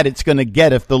bad it's going to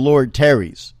get if the Lord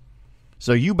tarries.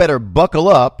 So you better buckle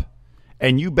up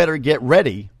and you better get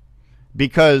ready,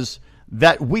 because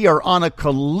that we are on a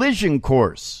collision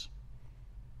course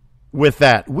with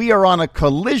that. We are on a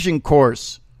collision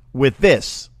course with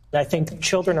this. I think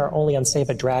children are only unsafe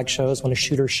at drag shows when a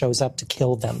shooter shows up to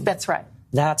kill them. That's right.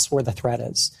 That's where the threat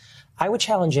is. I would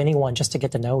challenge anyone just to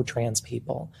get to know trans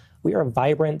people. We are a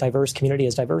vibrant, diverse community,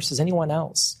 as diverse as anyone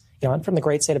else. You know, I'm from the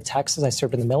great state of Texas. I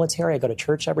served in the military. I go to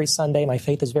church every Sunday. My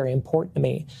faith is very important to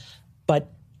me.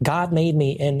 But God made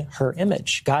me in her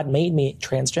image. God made me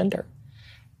transgender.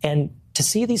 And to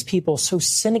see these people so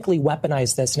cynically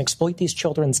weaponize this and exploit these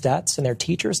children's debts and their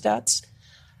teachers' debts,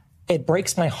 it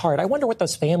breaks my heart. I wonder what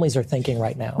those families are thinking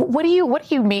right now. What do you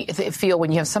feel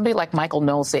when you have somebody like Michael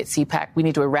Knowles say at CPAC, we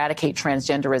need to eradicate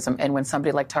transgenderism, and when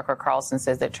somebody like Tucker Carlson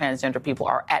says that transgender people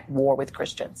are at war with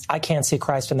Christians? I can't see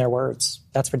Christ in their words.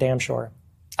 That's for damn sure.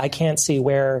 I can't see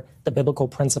where the biblical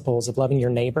principles of loving your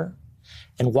neighbor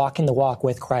and walking the walk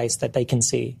with Christ that they can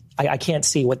see. I can't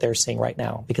see what they're seeing right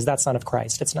now, because that's not of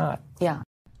Christ. It's not. Yeah.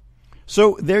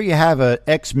 So there you have an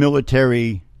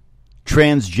ex-military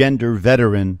transgender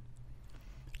veteran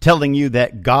telling you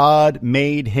that God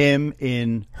made him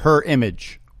in her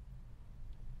image.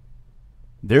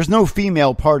 There's no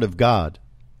female part of God.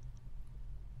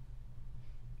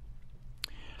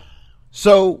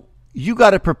 So you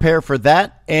got to prepare for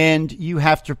that, and you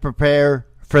have to prepare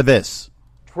for this.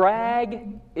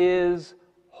 Drag is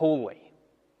holy.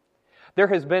 There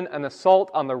has been an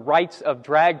assault on the rights of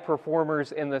drag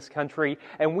performers in this country,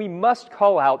 and we must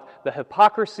call out the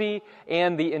hypocrisy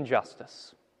and the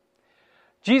injustice.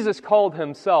 Jesus called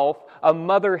himself a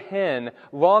mother hen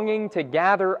longing to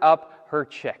gather up her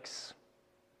chicks.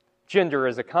 Gender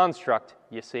is a construct,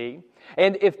 you see.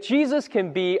 And if Jesus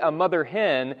can be a mother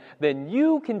hen, then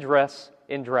you can dress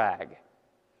in drag.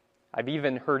 I've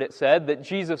even heard it said that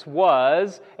Jesus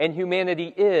was, and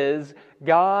humanity is,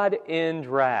 God in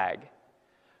drag.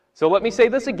 So let me say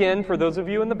this again for those of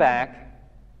you in the back.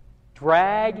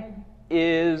 Drag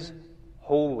is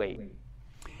holy.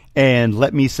 And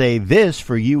let me say this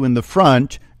for you in the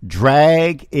front.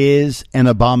 Drag is an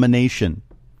abomination.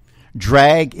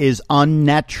 Drag is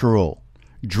unnatural.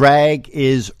 Drag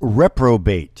is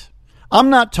reprobate. I'm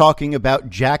not talking about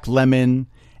Jack Lemmon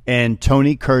and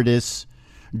Tony Curtis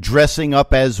dressing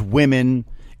up as women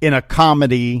in a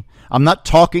comedy. I'm not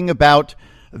talking about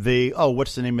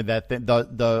what's the name of that thing?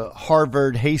 The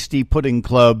Harvard Hasty Pudding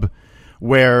Club,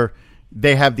 where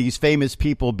they have these famous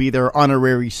people be their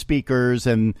honorary speakers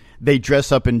and they dress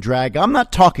up in drag. I'm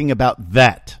not talking about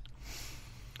that.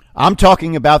 I'm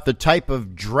talking about the type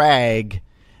of drag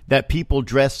that people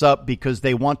dress up because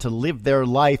they want to live their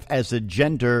life as a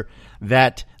gender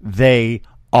that they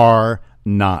are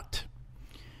not.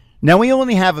 Now, we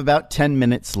only have about 10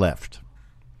 minutes left.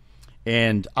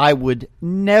 And I would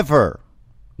never,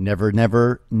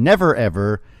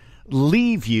 ever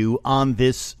leave you on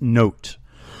this note.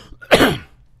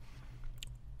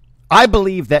 I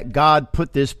believe that God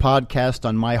put this podcast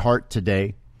on my heart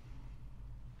today.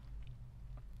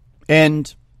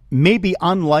 And maybe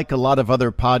unlike a lot of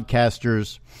other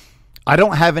podcasters, I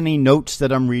don't have any notes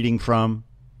that I'm reading from.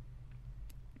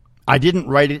 I didn't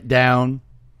write it down.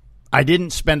 I didn't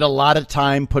spend a lot of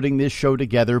time putting this show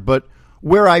together, but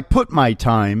where I put my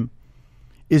time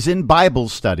is in Bible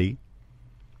study.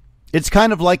 It's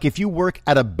kind of like if you work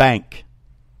at a bank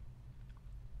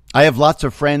I have lots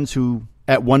of friends who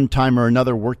at one time or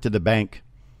another worked at a bank.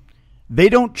 They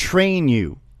don't train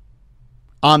you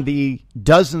on the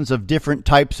dozens of different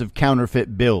types of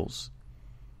counterfeit bills.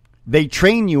 They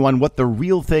train you on what the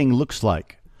real thing looks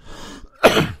like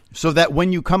so that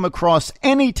when you come across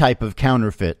any type of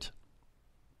counterfeit,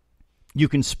 you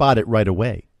can spot it right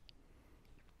away.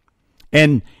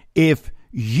 And if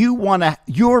you want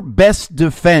your best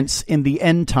defense in the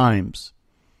end times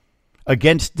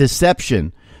against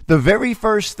deception, the very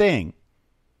first thing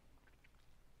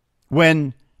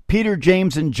when Peter,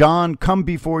 James, and John come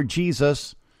before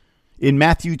Jesus in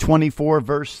Matthew 24,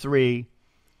 verse 3,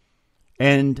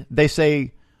 and they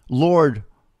say, Lord,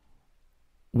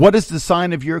 what is the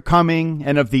sign of your coming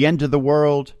and of the end of the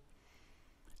world?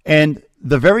 And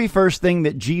the very first thing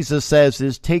that Jesus says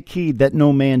is, take heed that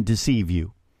no man deceive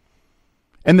you.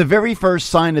 And the very first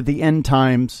sign of the end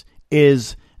times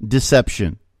is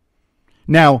deception.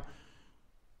 Now,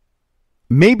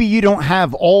 maybe you don't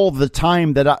have all the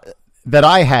time that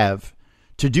I have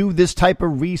to do this type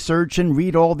of research and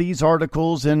read all these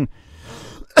articles and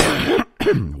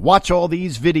watch all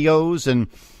these videos and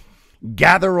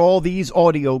gather all these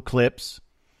audio clips.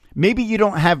 Maybe you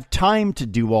don't have time to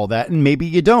do all that, and maybe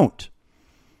you don't.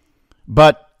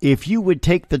 But if you would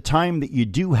take the time that you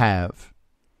do have,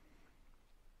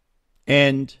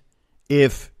 and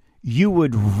if you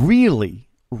would really,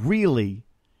 really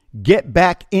get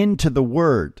back into the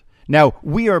Word. Now,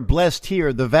 we are blessed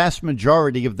here, the vast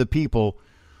majority of the people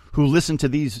who listen to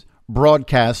these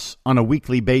broadcasts on a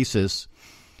weekly basis,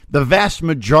 the vast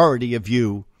majority of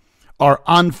you are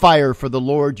on fire for the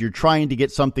Lord. You're trying to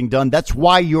get something done. That's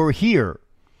why you're here.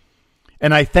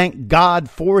 And I thank God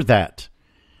for that.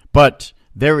 But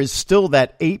there is still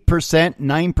that 8%,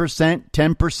 9%,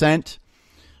 10%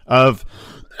 of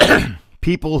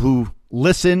people who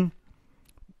listen.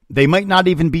 They might not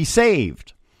even be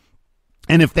saved.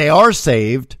 And if they are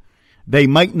saved, they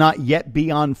might not yet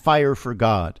be on fire for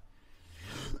God.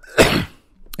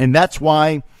 And that's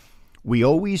why we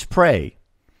always pray,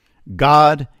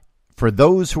 God, for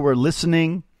those who are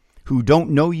listening, who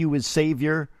don't know you as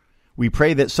Savior, we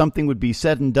pray that something would be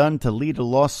said and done to lead a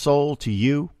lost soul to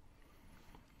you.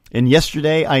 And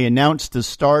yesterday I announced the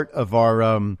start of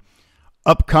our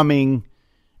upcoming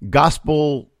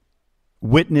gospel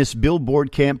witness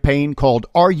billboard campaign called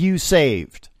Are You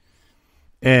Saved?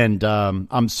 And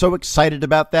I'm so excited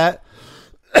about that.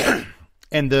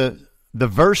 And the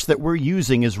verse that we're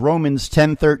using is Romans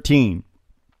 10:13.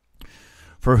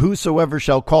 For whosoever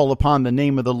shall call upon the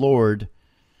name of the Lord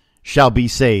shall be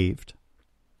saved.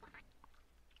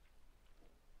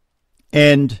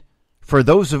 And for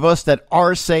those of us that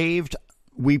are saved,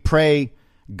 we pray,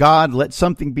 God, let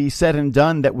something be said and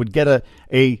done that would get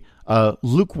a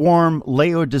lukewarm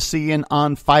Laodicean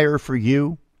on fire for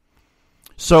you.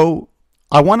 So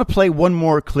I want to play one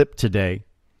more clip today.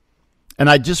 And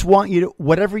I just want you to,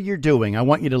 whatever you're doing, I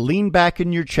want you to lean back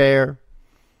in your chair.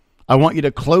 I want you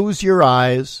to close your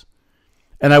eyes.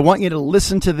 And I want you to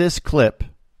listen to this clip.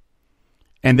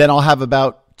 And then I'll have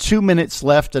about 2 minutes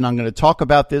left, and I'm going to talk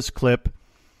about this clip,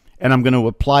 and I'm going to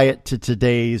apply it to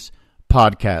today's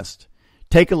podcast.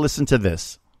 Take a listen to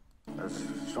this. As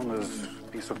soon as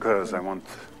peace occurs, I want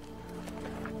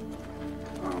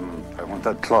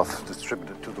that cloth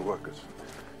distributed to the workers.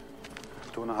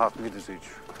 2.5 liters each.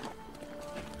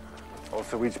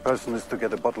 Also, each person is to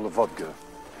get a bottle of vodka.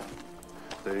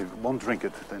 They won't drink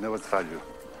it. They know its value.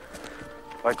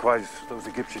 Likewise, those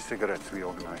Egyptian cigarettes we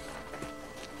organized.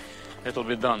 It'll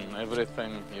be done.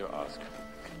 Everything you ask.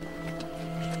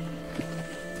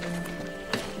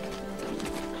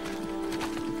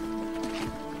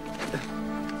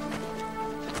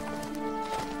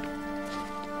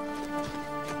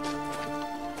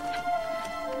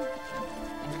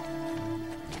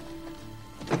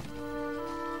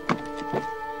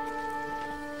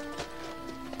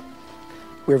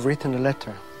 We've written a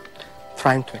letter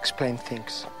trying to explain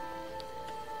things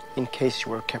in case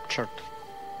you were captured.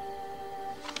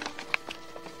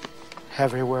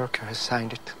 Every worker has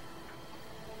signed it.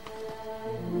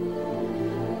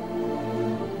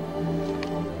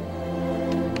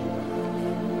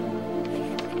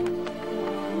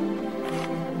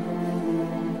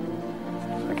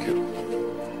 Thank you.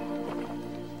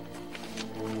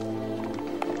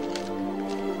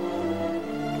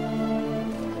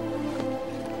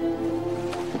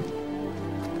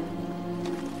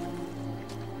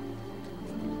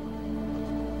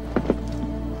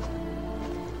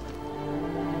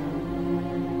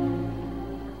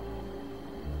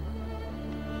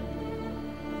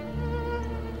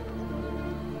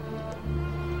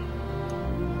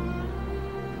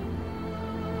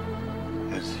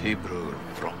 Hebrew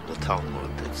from the Talmud.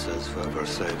 It says, whoever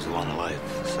saves one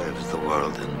life saves the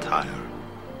world entire.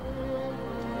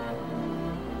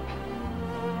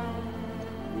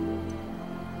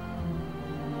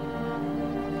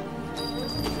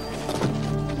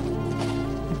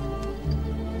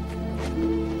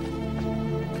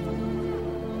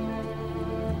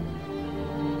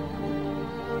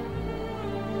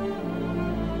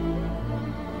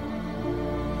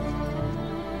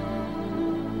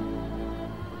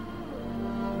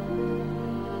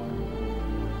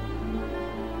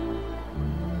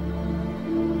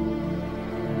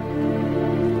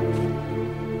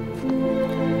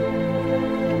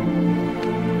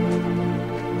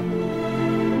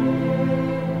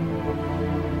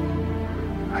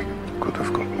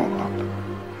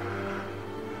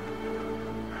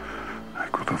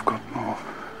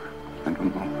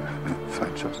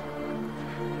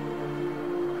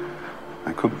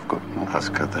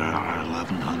 Oscar, there are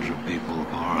 1,100 people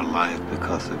who are alive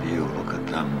because of you. Look at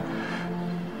them.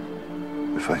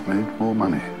 If I'd made more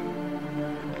money.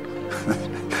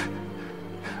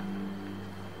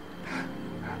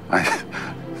 I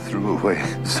threw away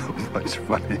so much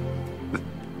money.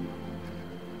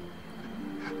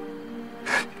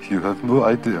 You have no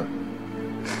idea.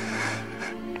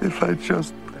 If I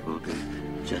just... There will be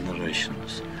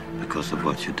generations because of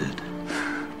what you did.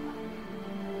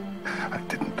 I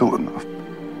didn't do enough.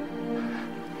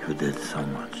 You did so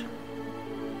much.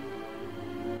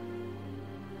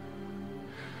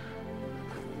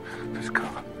 This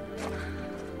car.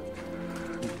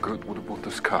 God would have bought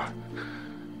this car.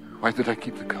 Why did I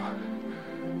keep the car?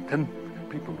 10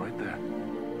 people right there.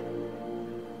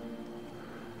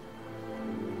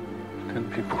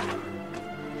 10 people.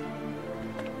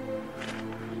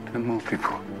 10 more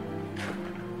people.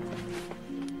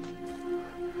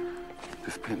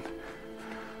 This pin.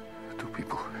 2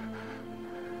 people.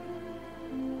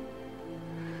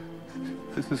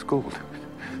 This is gold.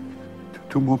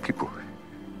 2 more people.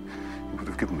 You would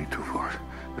have given me 2 for it.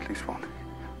 At least 1.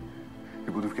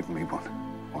 You would have given me 1.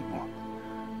 1 more.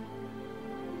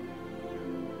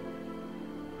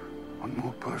 1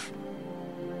 more person.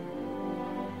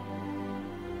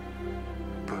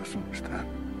 Person stand.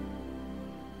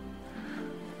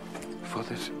 For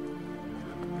this.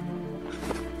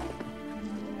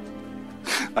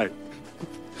 I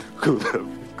could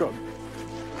have got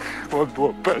 1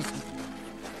 more person.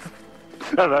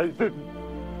 And I didn't.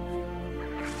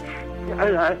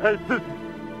 I didn't.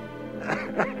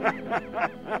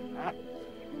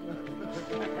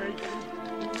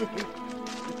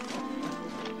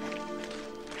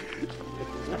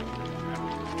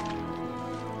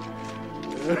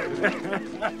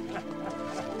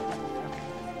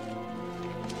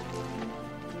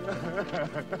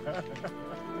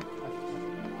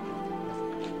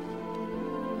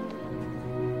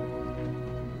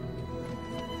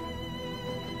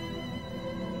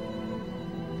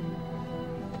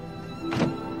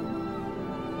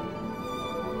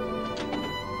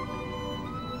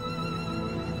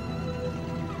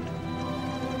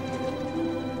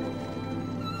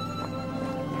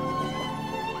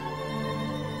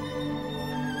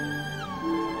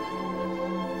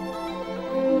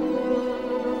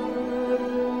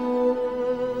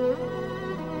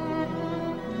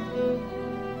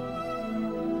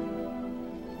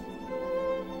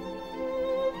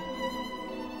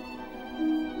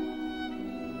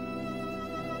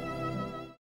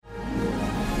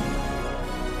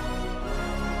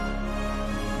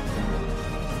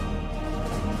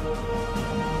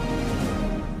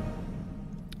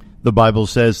 The Bible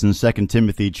says in 2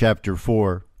 Timothy chapter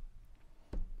 4,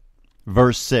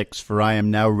 verse 6, "For I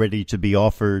am now ready to be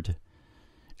offered,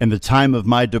 and the time of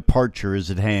my departure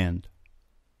is at hand.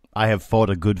 I have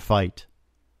fought a good fight.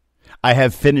 I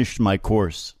have finished my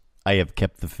course. I have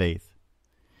kept the faith."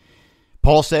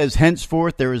 Paul says,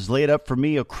 "Henceforth there is laid up for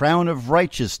me a crown of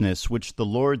righteousness, which the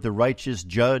Lord, the righteous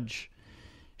judge,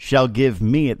 shall give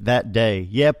me at that day."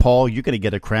 Yeah, Paul, you're going to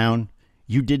get a crown.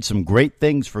 You did some great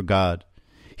things for God.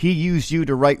 He used you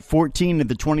to write 14 of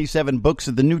the 27 books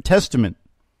of the New Testament.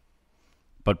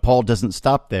 But Paul doesn't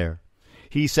stop there.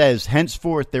 He says,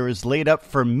 "Henceforth there is laid up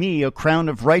for me a crown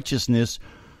of righteousness,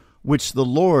 which the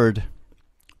Lord,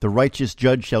 the righteous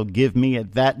judge, shall give me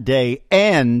at that day,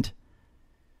 and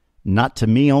not to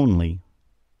me only."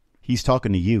 He's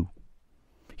talking to you.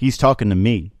 He's talking to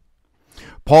me.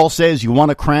 Paul says, you want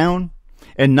a crown?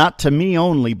 And not to me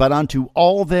only, but unto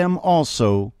all them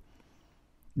also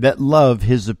that love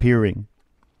his appearing.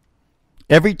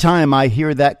 Every time I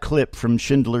hear that clip from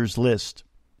Schindler's List,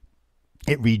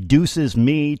 it reduces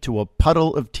me to a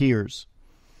puddle of tears.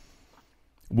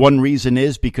 One reason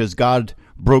is because God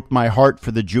broke my heart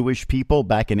for the Jewish people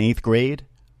back in 8th grade.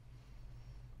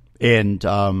 And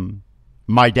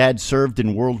my dad served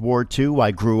in World War II.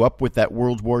 I grew up with that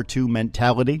World War II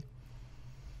mentality.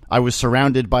 I was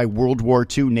surrounded by World War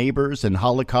II neighbors and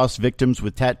Holocaust victims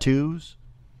with tattoos.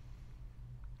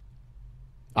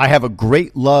 I have a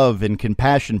great love and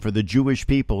compassion for the Jewish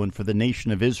people and for the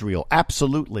nation of Israel.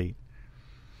 Absolutely.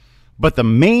 But the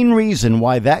main reason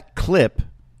why that clip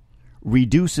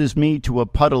reduces me to a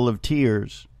puddle of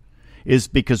tears is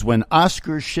because when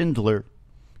Oskar Schindler,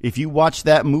 if you watch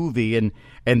that movie and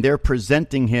they're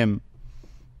presenting him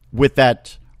with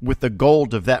the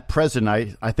gold of that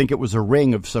president, I think it was a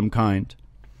ring of some kind.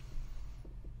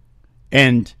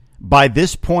 And by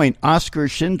this point, Oskar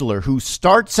Schindler, who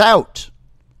starts out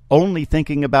only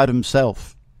thinking about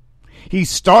himself, he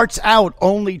starts out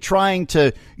only trying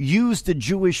to use the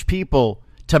Jewish people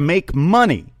to make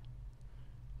money.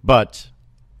 But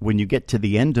when you get to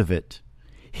the end of it,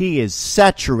 he is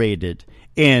saturated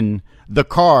in the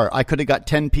car. I could have got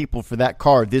 10 people for that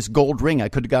car. This gold ring, I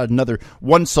could have got another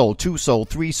 1 soul, 2 soul,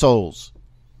 3 souls.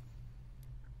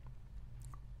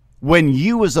 When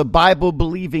you as a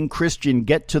Bible-believing Christian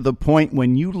get to the point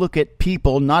when you look at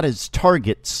people not as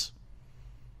targets,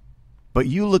 but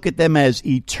you look at them as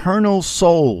eternal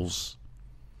souls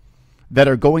that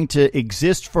are going to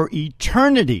exist for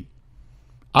eternity,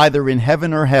 either in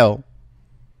heaven or hell,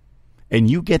 and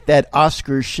you get that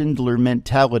Oskar Schindler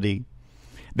mentality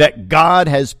that God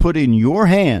has put in your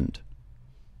hand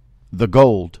the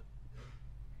gold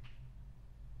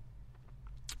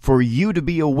for you to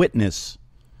be a witness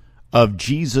of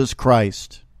Jesus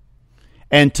Christ,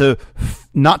 and to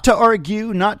not to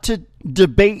argue, not to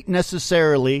debate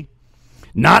necessarily,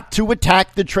 not to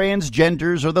attack the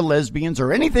transgenders or the lesbians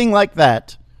or anything like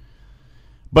that,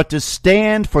 but to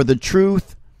stand for the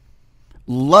truth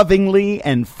lovingly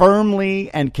and firmly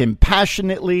and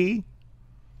compassionately.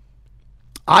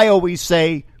 I always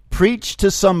say, preach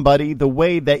to somebody the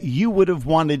way that you would have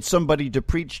wanted somebody to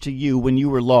preach to you when you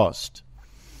were lost.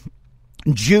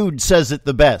 Jude says it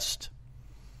the best.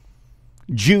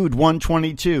 Jude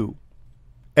 1:22.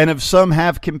 And of some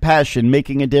have compassion,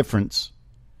 making a difference.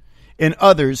 In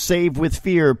others save with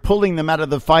fear, pulling them out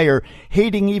of the fire,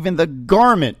 hating even the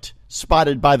garment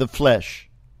spotted by the flesh.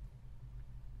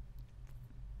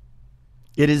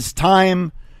 It is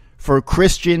time for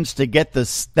Christians to get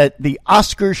the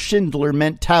Oskar Schindler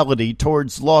mentality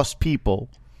towards lost people.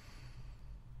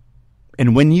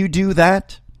 And when you do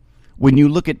that, when you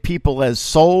look at people as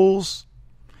souls,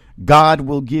 God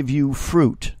will give you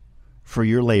fruit for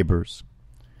your labors.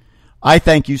 I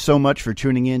thank you so much for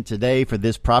tuning in today for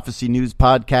this Prophecy News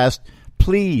podcast.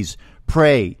 Please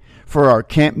pray for our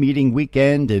camp meeting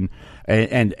weekend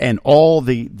and all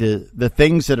the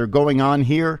things that are going on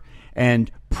here,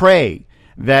 and pray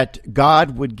that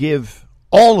God would give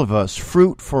all of us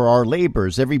fruit for our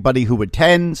labors. Everybody who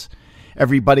attends,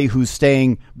 everybody who's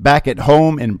staying back at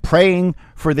home and praying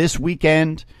for this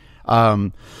weekend.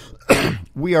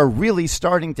 We are really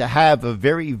starting to have a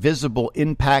very visible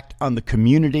impact on the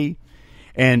community,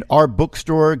 and our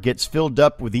bookstore gets filled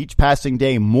up with each passing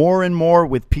day more and more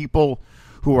with people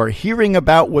who are hearing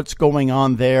about what's going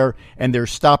on there, and they're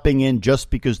stopping in just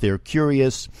because they're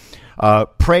curious.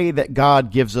 Pray that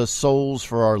God gives us souls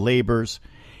for our labors,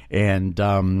 and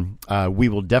we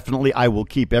will definitely, I will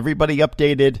keep everybody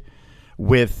updated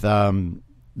with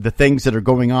the things that are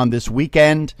going on this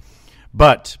weekend.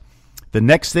 But the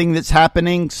next thing that's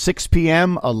happening, 6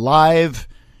 p.m., a live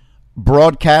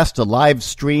broadcast, a live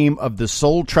stream of the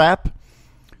Soul Trap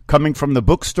coming from the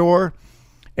bookstore.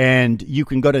 And you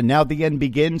can go to Now the End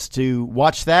Begins to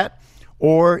watch that,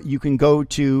 or you can go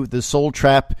to the Soul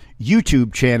Trap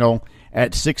YouTube channel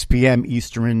at 6 p.m.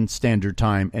 Eastern Standard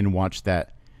Time and watch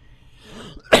that.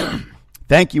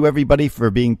 Thank you, everybody, for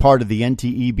being part of the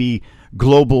NTEB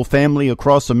global family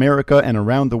across America and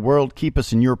around the world. Keep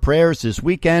us in your prayers this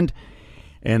weekend.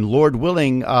 And Lord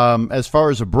willing, as far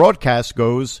as a broadcast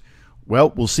goes,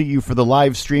 well, we'll see you for the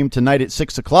live stream tonight at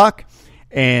 6 o'clock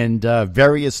and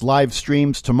various live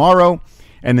streams tomorrow.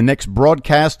 And the next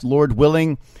broadcast, Lord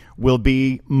willing, will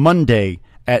be Monday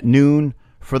at noon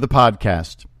for the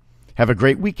podcast. Have a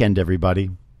great weekend,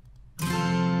 everybody.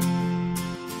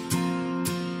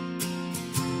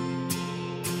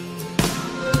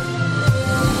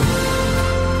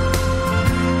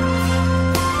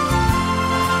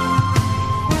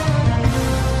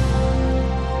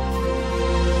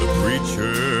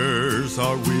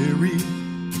 Are weary,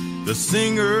 the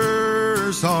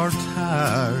singers are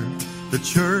tired, the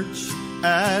church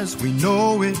as we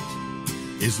know it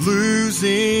is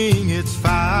losing its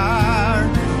fire,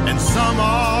 and some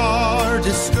are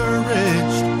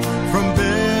discouraged from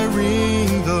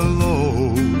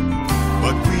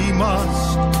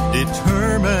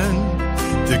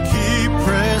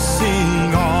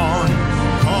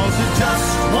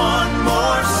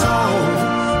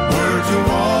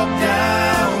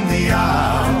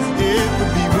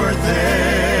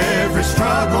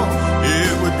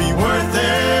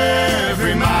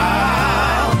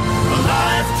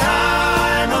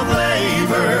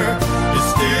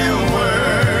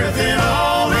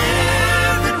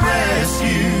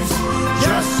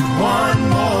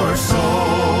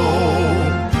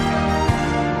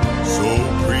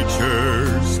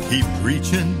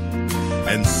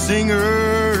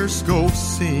singers go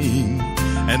sing,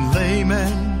 and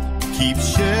laymen keep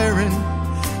sharing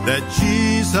that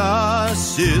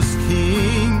Jesus is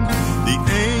King. The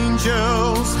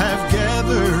angels have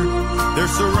gathered,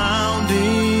 they're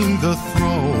surrounding the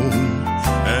throne,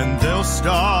 and they'll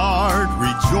start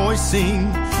rejoicing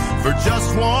for just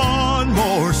one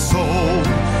more soul.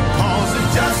 'Cause if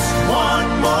just one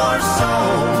more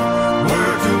soul